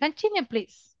 Jeffrey, continue,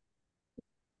 please.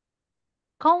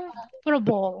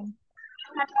 Comfortable.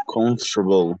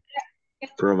 Comfortable.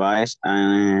 Provides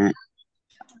a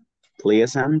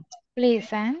pleasant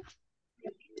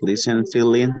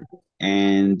feeling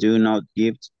and do not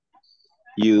give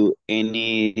you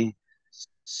any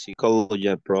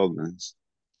psychological problems.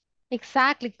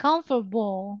 Exactly,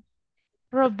 comfortable.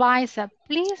 Provides a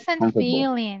pleasant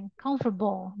feeling.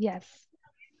 Comfortable, yes.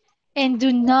 And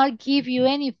do not give you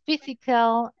any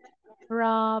physical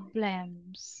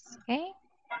problems. Okay?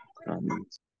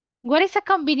 What is a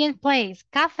convenient place?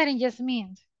 Catherine just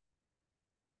means.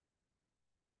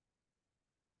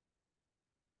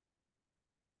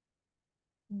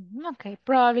 Okay,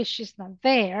 probably she's not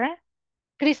there.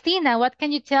 Christina, what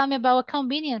can you tell me about a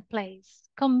convenient place?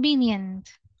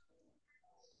 Convenient.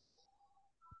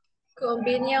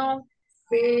 Convenient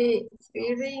fitting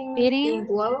in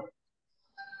well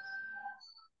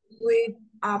with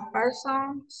a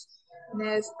person's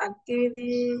needs,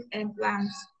 activity, and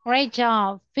plans. Great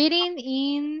job. Fitting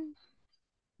in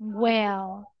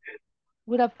well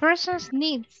with a person's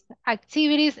needs,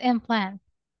 activities, and plans.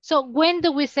 So, when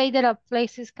do we say that a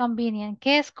place is convenient?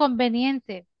 ¿Qué es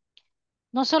conveniente?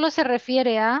 No solo se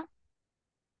refiere a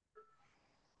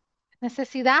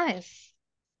necesidades,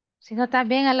 sino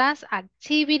también a las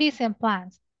activities and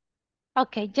plans.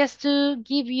 Okay, just to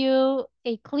give you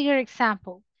a clear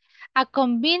example. A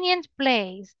convenient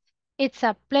place, it's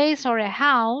a place or a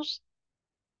house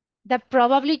that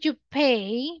probably you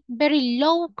pay very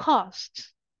low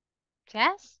cost.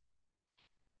 Yes?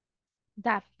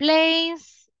 That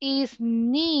place is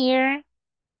near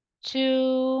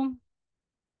to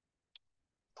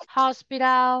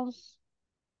hospitals,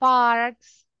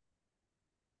 parks,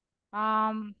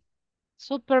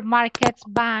 supermarkets,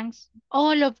 banks,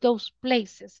 all of those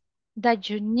places that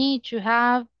you need to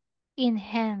have in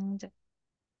hand.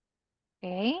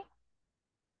 Okay?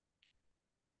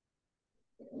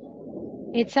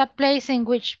 It's a place in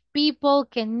which people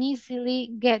can easily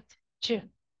get to.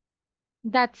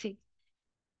 That's it.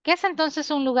 ¿Qué es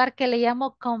entonces un lugar que le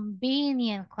llamo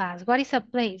convenient, class? What is a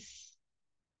place?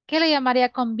 ¿Qué le llamaría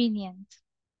convenient?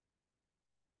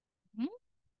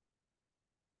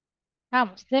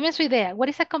 Vamos, deme su idea. What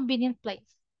is a convenient place?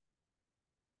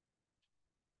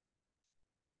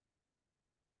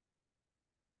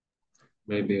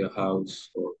 Maybe a house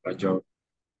or a job.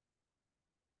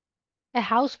 A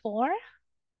house for?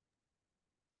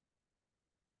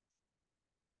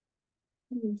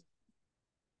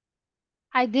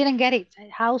 I didn't get it. A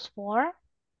house for?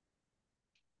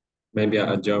 Maybe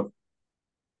a job.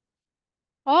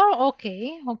 Oh,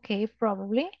 okay,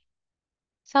 probably.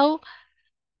 So,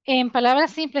 en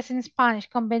palabras simples en Spanish,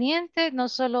 conveniente no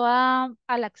solo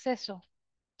al acceso,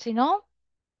 sino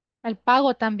al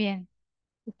pago también.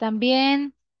 Y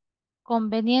también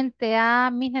conveniente a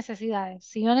mis necesidades.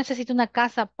 Si yo necesito una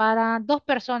casa para 2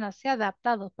 personas, se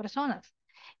adapta a 2 personas.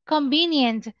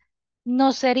 Convenient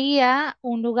no sería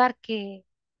un lugar que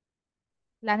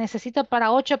la necesito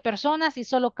para 8 personas y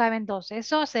solo caben 2.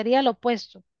 Eso sería lo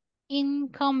opuesto.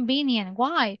 Inconvenient.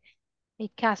 Why?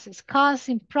 Because it's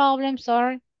causing problems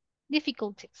or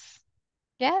difficulties.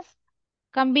 Yes?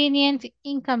 Convenient,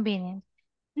 inconvenient.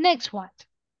 Next one.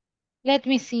 Let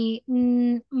me see.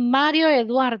 Mario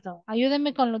Eduardo,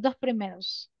 ayúdenme con los 2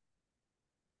 primeros.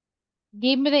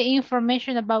 Give me the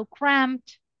information about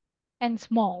cramped and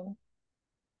small.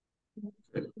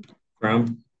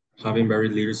 Cramped, having very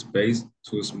little space,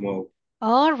 too small.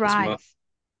 All right.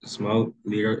 Small,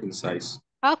 little in size.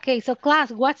 Okay, so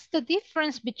class, what's the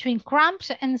difference between cramped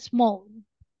and small?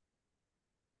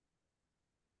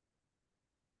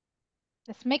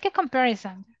 Let's make a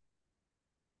comparison.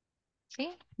 ¿Sí?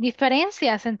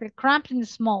 Diferencias entre cramped and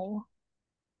small.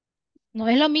 No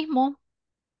es lo mismo.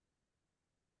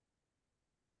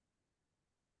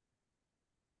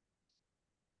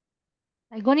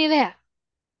 ¿Alguna idea?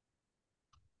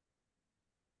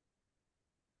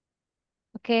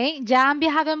 ¿Ok? ¿Ya han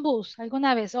viajado en bus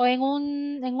alguna vez? O en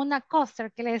una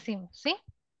coaster, ¿qué le decimos? ¿Sí?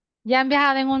 ¿Ya han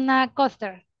viajado en una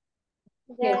coaster?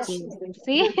 Yes.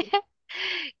 ¿Sí? Yes.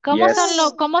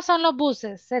 ¿Cómo son los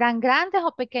buses? ¿Serán grandes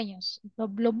o pequeños? Los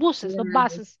buses, los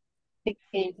buses.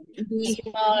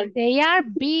 Small. They are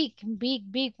big, big,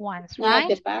 big ones, Yeah,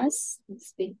 the right? bus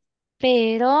is big.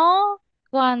 Pero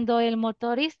cuando el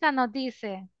motorista nos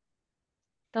dice,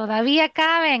 todavía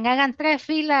caben, hagan 3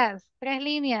 filas, 3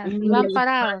 líneas y van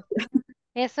parados.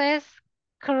 Eso es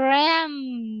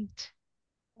cramped.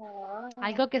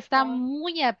 Algo que está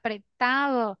muy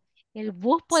apretado. El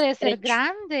bus puede ser Stretch.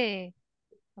 grande,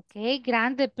 ok,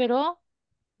 grande, pero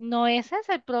no ese es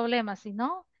el problema,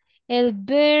 sino el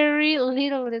very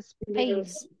little Little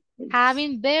space. space.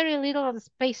 Having very little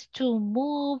space to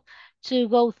move, to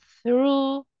go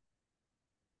through.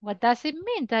 What does it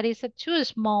mean? That is a too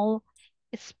small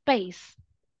space.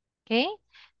 ¿Ok?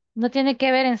 No tiene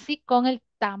que ver en sí con el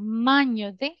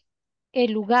tamaño de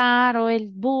el lugar o el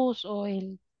bus o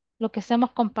lo que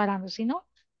estemos comparando, sino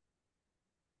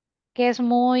que es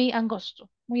muy angosto,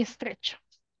 muy estrecho.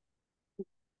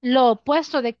 Lo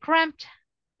opuesto de cramped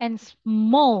and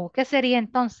small, ¿qué sería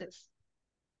entonces?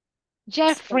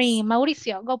 Jeffrey, Space.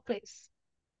 Mauricio, go please.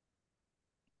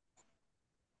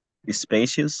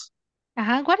 Spacious,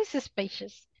 Ajá, what is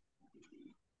spacious?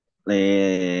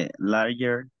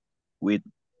 larger with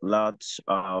lots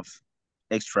of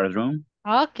extra room.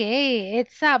 Okay,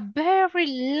 it's a very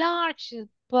large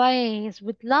place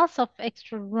with lots of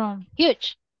extra room.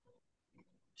 Huge.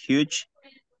 Huge,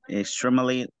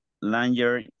 extremely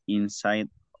larger inside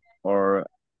or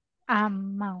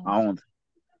Amount. out.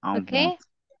 Okay. Amount.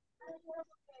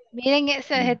 Miren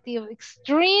ese adjetivo.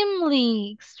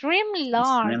 Extremely, extremely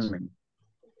large Extremely.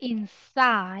 in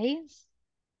size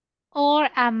or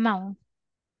amount.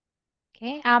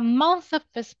 Okay. Amount of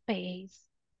space.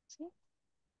 ¿Sí?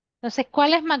 Entonces,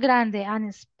 ¿cuál es más grande?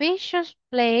 An spacious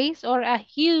place or a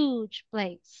huge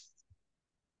place?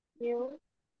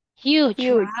 Huge,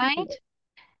 Huge. right?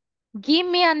 Give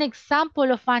me an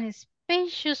example of an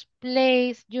spacious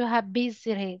place you have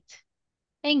visited.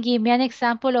 And give me an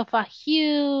example of a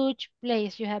huge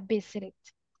place you have visited.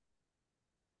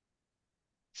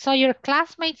 So your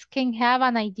classmates can have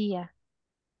an idea.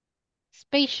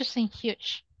 Spacious and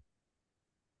huge.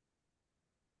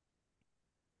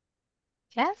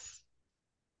 Yes.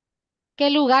 ¿Qué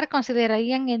lugar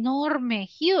considerarían enorme?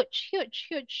 Huge, huge,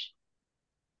 huge.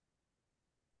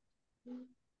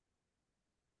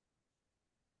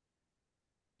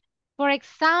 For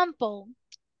example,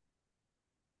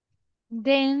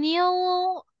 the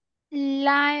new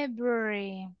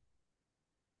library.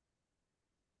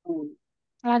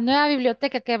 La nueva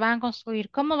biblioteca que van a construir.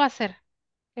 ¿Cómo va a ser?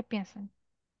 ¿Qué piensan?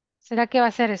 ¿Será que va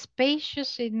a ser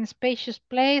spacious, in a spacious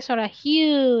place or a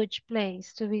huge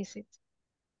place to visit?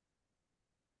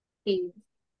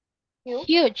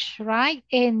 Huge, right?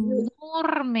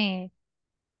 Enorme.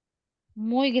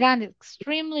 Muy grande.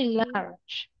 Extremely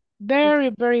large. Very,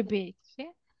 very big. ¿Sí?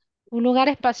 Un lugar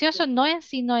espacioso no en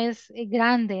sí no es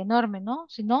grande, enorme, ¿no?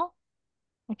 Sino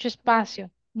mucho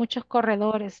espacio, muchos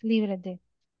corredores libres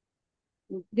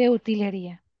de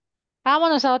utilería.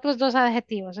 Vámonos a otros dos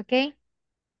adjetivos, ¿ok?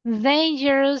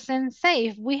 Dangerous and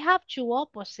safe. We have two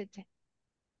opposite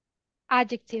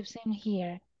adjectives in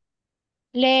here.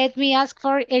 Let me ask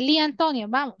for Eli Antonio.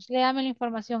 Vamos, léame la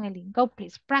información, Eli. Go,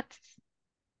 please. Practice.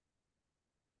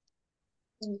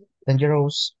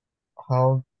 Dangerous,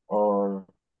 how or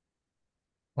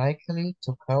likely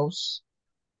to cause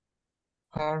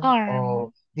harm or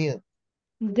Harm, death.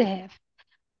 death.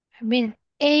 I mean,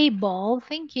 able.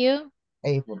 Thank you.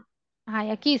 Able. Ay,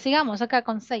 aquí, sigamos acá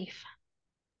con safe.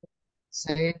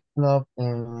 Safe, not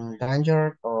in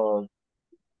danger or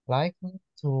likely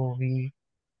to be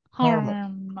harmed.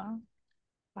 Harm.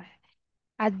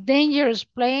 A dangerous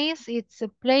place, it's a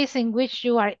place in which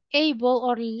you are able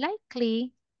or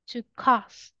likely to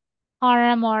cause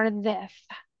harm or death.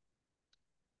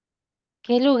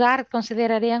 ¿Qué lugar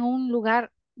considerarían un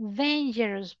lugar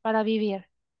dangerous para vivir?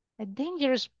 A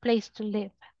dangerous place to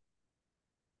live.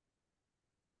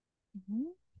 Ujú.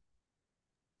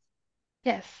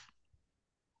 Yes.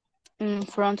 In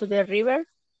front of the river.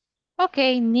 Ok,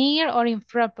 near or in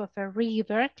front of a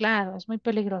river. Claro, es muy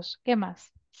peligroso. ¿Qué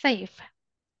más? Safe.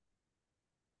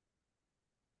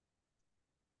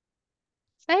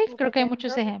 Safe, creo que hay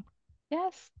muchos ejemplos.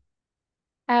 Yes.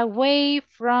 Away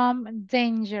from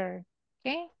danger.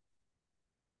 Okay.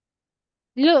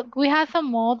 Look, we have a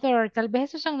mother. Tal vez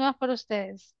esos son nuevos para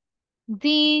ustedes.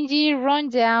 Dingy, run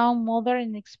down,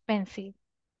 modern, expensive.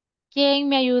 ¿Quién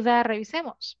me ayuda?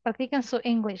 Revisemos. Practiquen su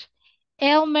English.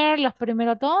 Elmer, los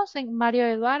primeros dos. Mario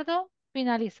Eduardo.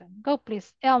 finalizan. Go,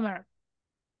 please, Elmer.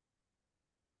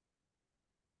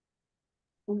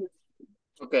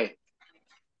 Okay.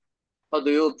 How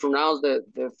do you pronounce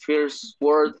the first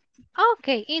word?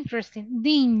 Okay, interesting.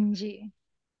 Dingy.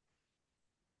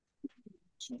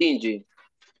 Dingy.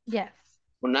 Yes.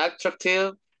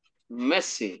 Unattractive,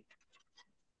 messy.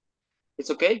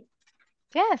 It's okay?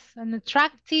 Yes,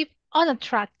 unattractive,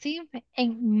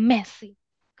 and messy.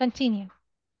 Continue.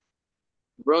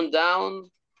 Run down,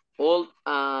 old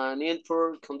and in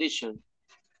poor condition.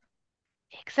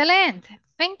 Excellent.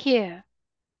 Thank you.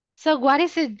 So what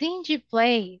is a dingy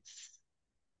place?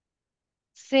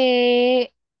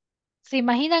 ¿Se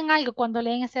imaginan algo cuando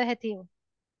leen ese adjetivo?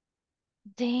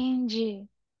 Dingy,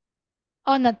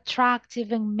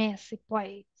 unattractive and messy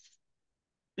place.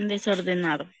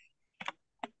 Desordenado.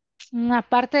 Una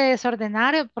parte de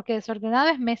desordenado, porque desordenado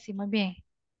es messy, muy bien.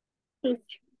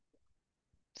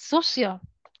 Sucio.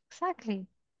 Exactly.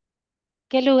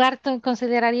 ¿Qué lugar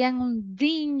considerarían un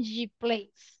dingy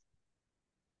place?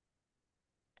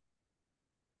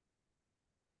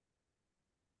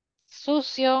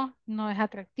 Sucio, no es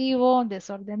atractivo,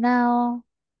 desordenado.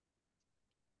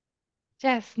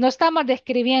 Yes. No estamos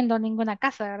describiendo ninguna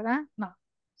casa, ¿verdad? No,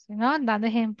 sino dando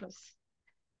ejemplos.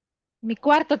 Mi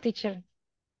cuarto, teacher,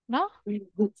 ¿no?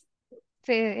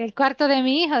 Sí, el cuarto de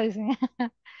mi hijo, dice.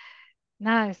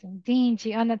 Nada, dicen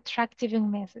dingy, unattractive and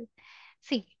messy.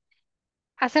 Sí,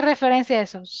 hace referencia a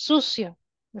eso, sucio,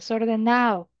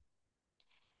 desordenado.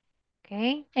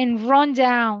 ¿Ok? En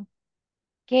rundown.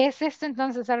 ¿Qué es esto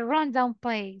entonces? A rundown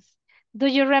place. Do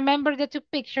you remember the two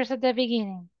pictures at the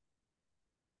beginning?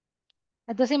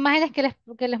 Las dos imágenes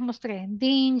que les mostré.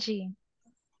 Dingy.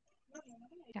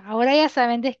 Ahora ya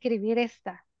saben describir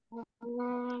esta.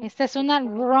 Esta es una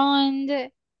run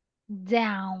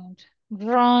down.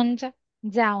 Run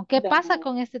down. ¿Qué pasa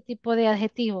con este tipo de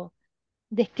adjetivo?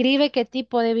 Describe qué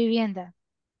tipo de vivienda.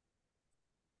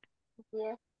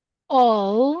 Yes.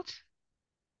 Old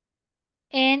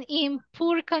and in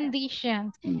poor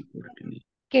condition.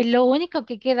 Que lo único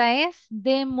que queda es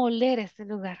demoler este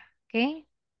lugar. ¿Ok?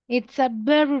 It's a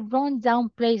very run down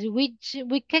place which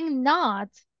we cannot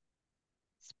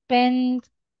spend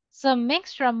some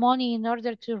extra money in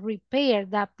order to repair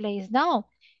that place. No,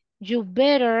 you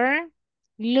better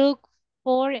look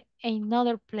for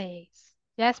another place.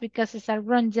 Just because it's a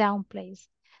rundown place.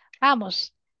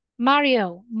 Vamos.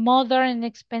 Mario, modern and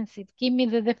expensive. Give me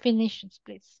the definitions,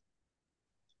 please.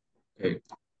 Okay.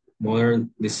 Modern,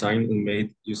 designed and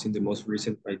made using the most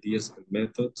recent ideas and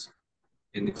methods,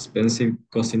 and expensive,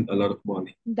 costing a lot of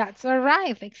money. That's all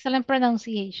right. Excellent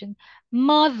pronunciation.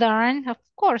 Modern, of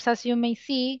course, as you may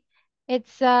see,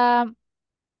 it's a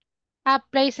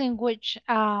place in which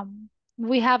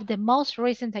we have the most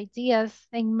recent ideas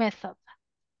and method.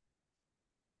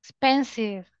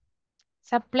 Expensive.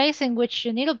 It's a place in which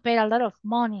you need to pay a lot of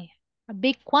money, a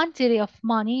big quantity of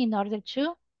money in order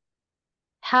to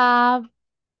have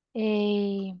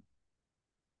in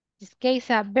this case,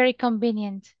 a very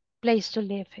convenient place to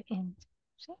live in.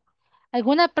 ¿Sí?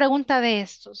 ¿Alguna pregunta de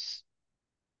estos?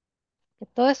 Que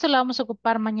todo esto lo vamos a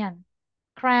ocupar mañana.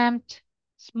 Cramped,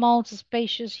 small,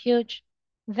 spacious, huge,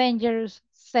 dangerous,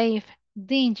 safe,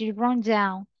 dingy, run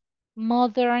down,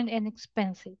 modern and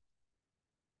expensive.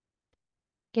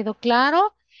 ¿Quedó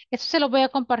claro? Eso se lo voy a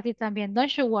compartir también.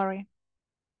 Don't you worry.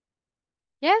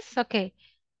 Yes? Okay.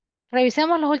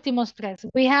 Revisemos los últimos tres.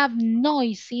 We have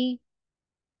noisy,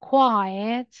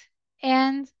 quiet,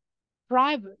 and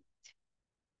private.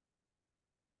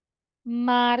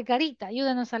 Margarita,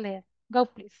 ayúdanos a leer. Go,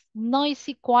 please.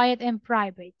 Noisy, quiet, and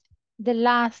private. The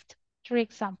last three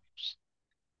examples.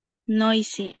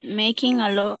 Noisy, making a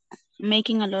lot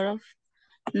of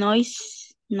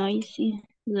noise, noisy,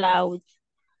 loud.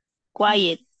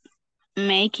 Quiet,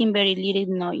 making very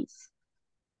little noise.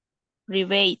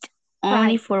 Private,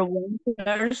 only for one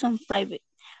person. Private,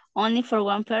 only for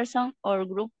one person or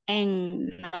group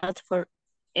and not for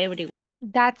everyone.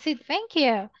 That's it, thank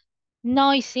you.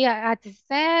 Noisy, as it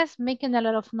says, making a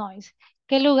lot of noise.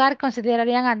 ¿Qué lugar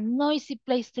considerarían a noisy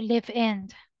place to live in?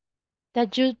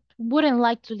 That you wouldn't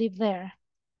like to live there.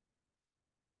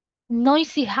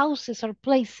 Noisy houses or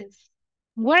places.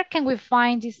 Where can we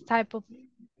find this type of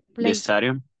The place?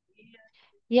 stadium.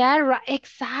 Yeah, right,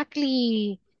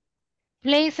 exactly.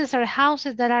 Places or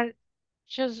houses that are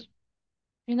just,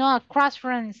 you know, across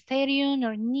from a stadium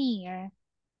or near.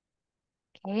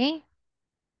 Okay.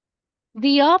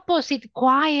 The opposite,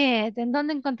 quiet. ¿En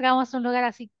dónde encontramos un lugar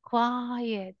así?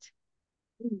 Quiet.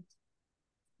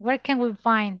 Where can we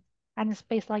find a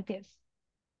space like this?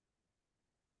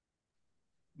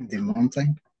 The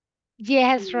mountain.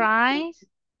 Yes, right.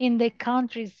 in the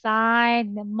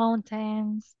countryside, the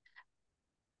mountains.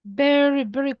 Very,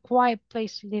 very quiet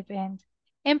place to live in.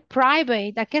 En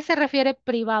private, ¿a qué se refiere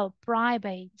privado?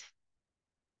 Private.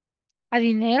 ¿A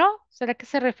dinero? ¿Será que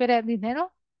se refiere a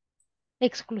dinero?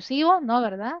 ¿Exclusivo? No,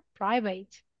 ¿verdad?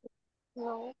 Private.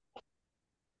 No.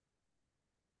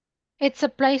 It's a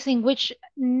place in which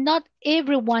not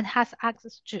everyone has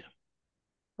access to,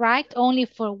 right? Only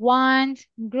for one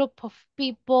group of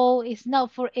people. It's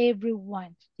not for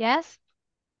everyone. Yes?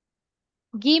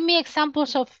 Give me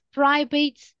examples of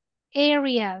private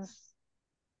areas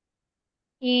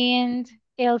in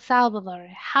El Salvador.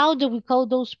 How do we call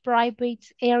those private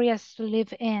areas to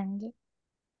live in?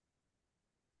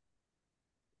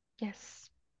 Yes.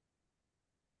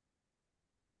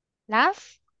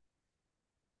 Las.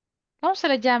 ¿Cómo se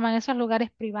les llaman esos lugares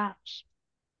privados?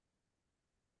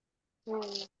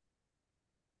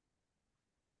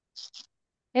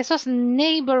 Esos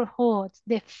neighborhoods,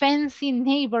 the fancy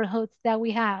neighborhoods that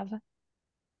we have.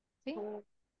 ¿Sí?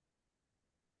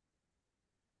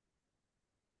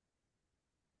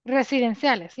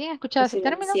 Residenciales, ¿sí? ¿Han escuchado ese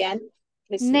término?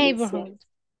 Neighborhood.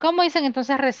 ¿Cómo dicen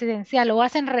entonces residencial o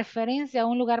hacen referencia a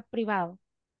un lugar privado?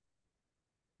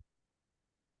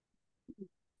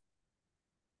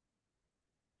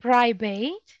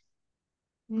 Private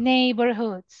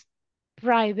neighborhoods.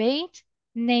 Private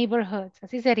neighborhoods.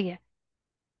 Así sería.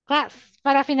 Class,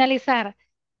 para finalizar,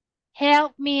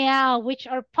 help me out. Which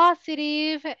are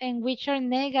positive and which are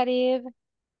negative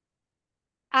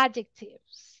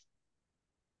adjectives?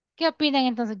 ¿Qué opinan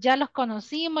entonces? Ya los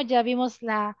conocimos, ya vimos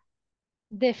la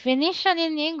definition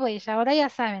in English. Ahora ya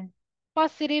saben.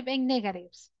 Positive and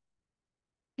negatives.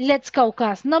 Let's go,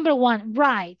 class. Number one,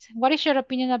 bright. What is your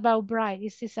opinion about bright?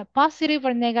 Is this a positive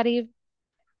or negative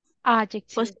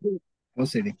adjective? Positive.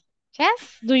 Positive.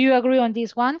 Yes? Do you agree on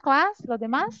this one, class? ¿Los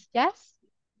demás? Yes?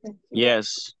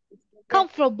 Yes.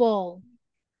 Comfortable.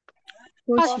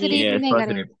 Positive, Yes, negative.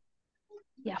 positive.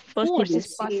 Yeah, of course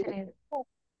it's positive.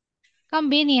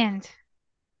 Convenient.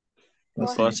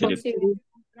 Positive.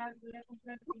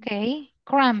 Okay.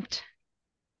 Cramped.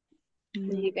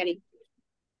 Negative.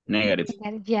 Negative.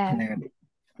 Yeah. Negative.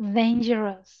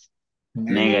 Dangerous.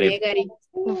 Negative.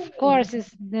 Of course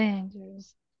it's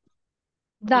dangerous.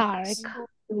 Dark.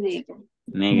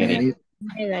 Negative.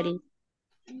 Negative.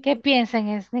 ¿Qué piensan?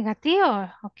 ¿Es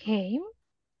negativo? Ok.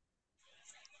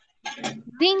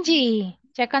 Dingy.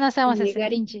 Ya conocemos ese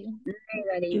dingy.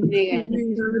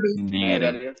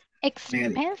 Negative.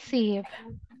 Expensive.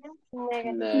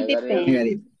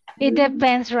 Negative. It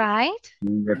depends, right?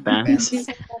 Depends.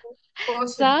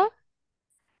 So,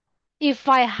 if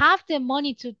I have the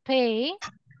money to pay,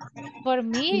 for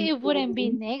me, it wouldn't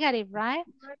be negative, right?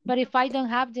 But if I don't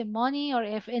have the money or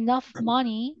if enough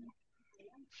money,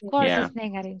 of course it's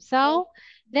negative. So,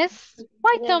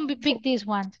 why don't we pick this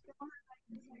one?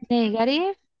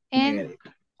 Negative and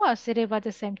positive at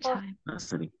the same time.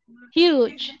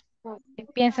 Huge.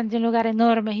 Piensan de un lugar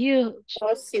enorme, huge.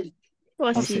 Positive.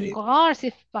 Of course,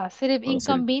 if positive,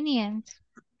 inconvenient.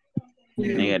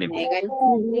 Negative.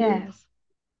 Yes.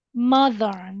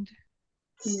 Modern.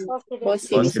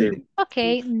 Positive.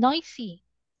 Okay, noisy.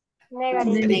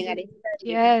 Negative.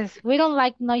 Yes, we don't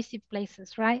like noisy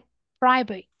places, right?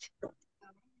 Private.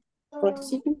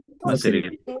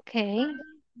 Positive. Okay.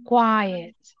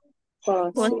 Quiet.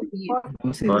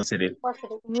 Positive.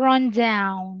 Run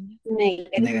down.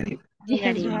 Negative.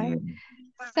 Yes, right.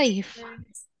 Safe.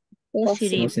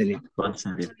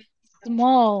 Positive.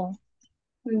 Small.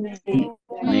 Negative.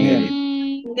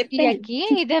 Y aquí,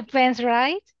 it depends,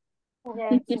 right?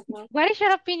 Yes. What is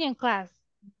your opinion, class?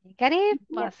 Negative,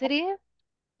 positive?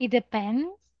 It depends.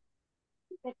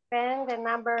 Depend the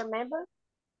number of members.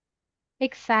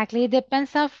 Exactly. It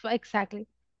depends of exactly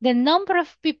the number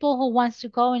of people who wants to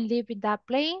go and live in that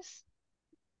place.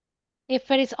 If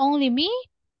it is only me,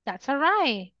 that's all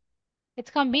right.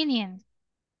 It's convenient.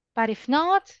 But if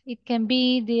not, it can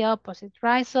be the opposite,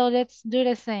 right? So let's do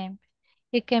the same.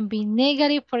 It can be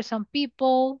negative for some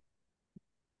people,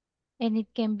 and it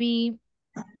can be.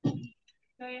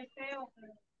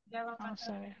 I'm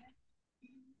sorry.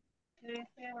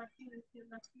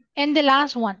 And the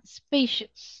last one,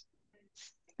 spacious.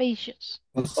 Spacious.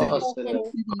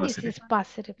 This is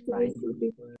positive, right?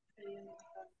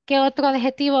 ¿Qué otro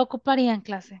adjetivo ocuparía en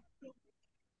clase?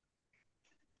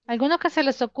 ¿Alguno que se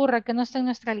les ocurra que no esté en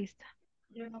nuestra lista?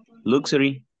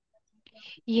 Luxury.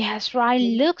 Yes, right,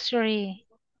 luxury.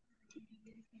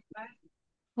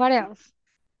 What else?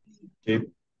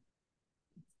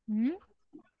 Hmm?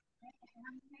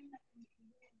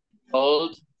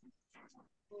 Old.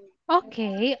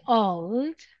 Okay,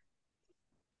 old.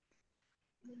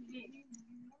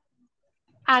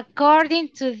 According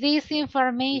to this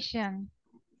information.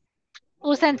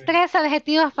 Usen 3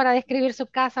 adjetivos para describir su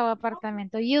casa o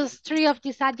apartamento. Use 3 of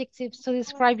these adjectives to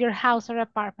describe your house or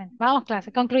apartment. Vamos,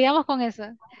 clase. Concluyamos con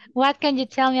eso. What can you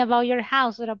tell me about your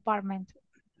house or apartment?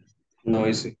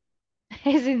 Noisy.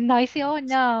 Is it noisy? Oh,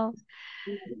 no.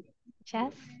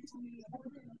 Jess?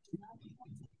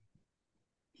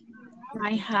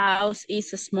 My house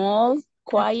is small,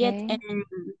 quiet,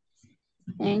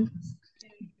 Okay.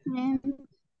 and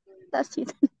that's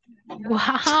it.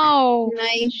 Wow.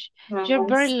 Nice. You're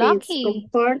very It's lucky.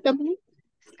 comfortable.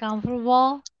 It's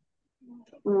comfortable.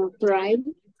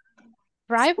 Private.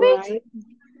 Private?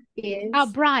 Yes. Oh,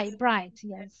 bright,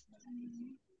 yes.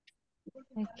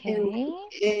 Okay.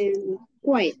 And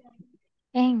quiet.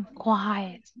 And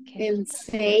quiet. Okay. And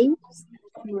safe.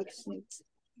 Not safe.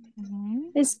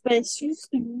 Spacious.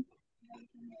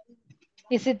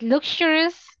 Is it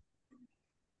luxurious?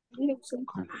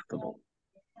 Comfortable.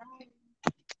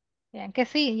 Bien, que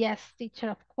sí, yes,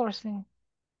 teacher, of course.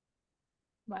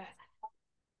 Bueno,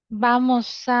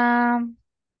 vamos a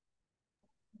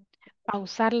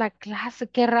pausar la clase.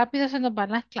 Qué rápido se nos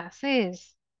van las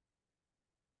clases.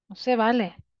 No se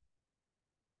vale.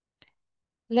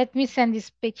 Let me send this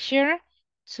picture.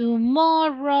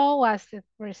 Tomorrow, as the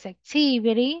first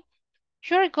activity,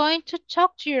 you're going to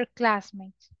talk to your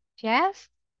classmates. Yes?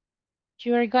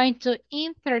 You're going to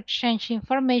interchange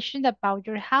information about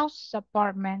your house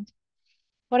apartment.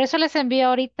 Por eso les envío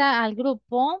ahorita al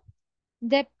grupo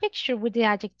the picture with the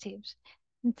adjectives.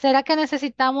 ¿Será que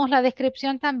necesitamos la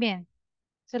descripción también?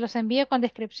 ¿Se los envío con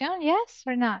descripción? Yes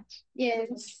or not?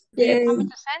 Yes. You want me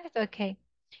to send it? Okay.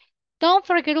 Don't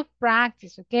forget to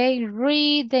practice, okay?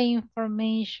 Read the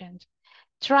information.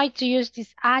 Try to use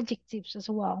these adjectives as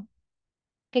well.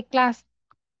 Okay, class.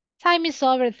 Time is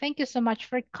over. Thank you so much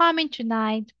for coming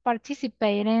tonight,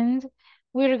 participating.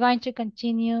 We're going to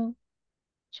continue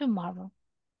tomorrow.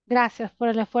 Gracias por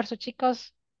el esfuerzo,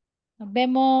 chicos. Nos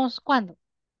vemos, ¿cuándo?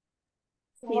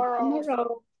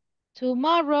 Tomorrow.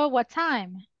 Tomorrow, what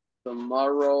time?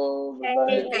 Tomorrow,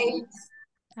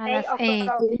 A las 8.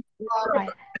 o'clock. Right.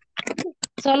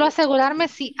 Solo asegurarme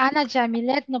si Ana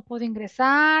Yamilet no pudo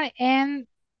ingresar en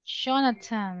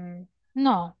Jonathan.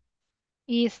 No.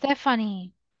 Y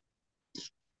Stephanie.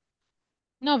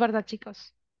 No, ¿verdad,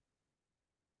 chicos?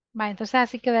 Vale, entonces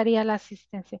así quedaría la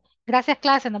asistencia. Gracias,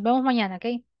 clase. Nos vemos mañana,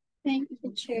 ¿ok? Thank you,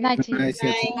 teacher. Good night to you. Nice.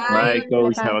 Bye,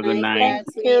 coach. Bye-bye. Have a good night.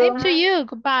 Thank you. Same to you.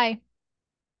 Goodbye.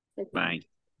 Bye.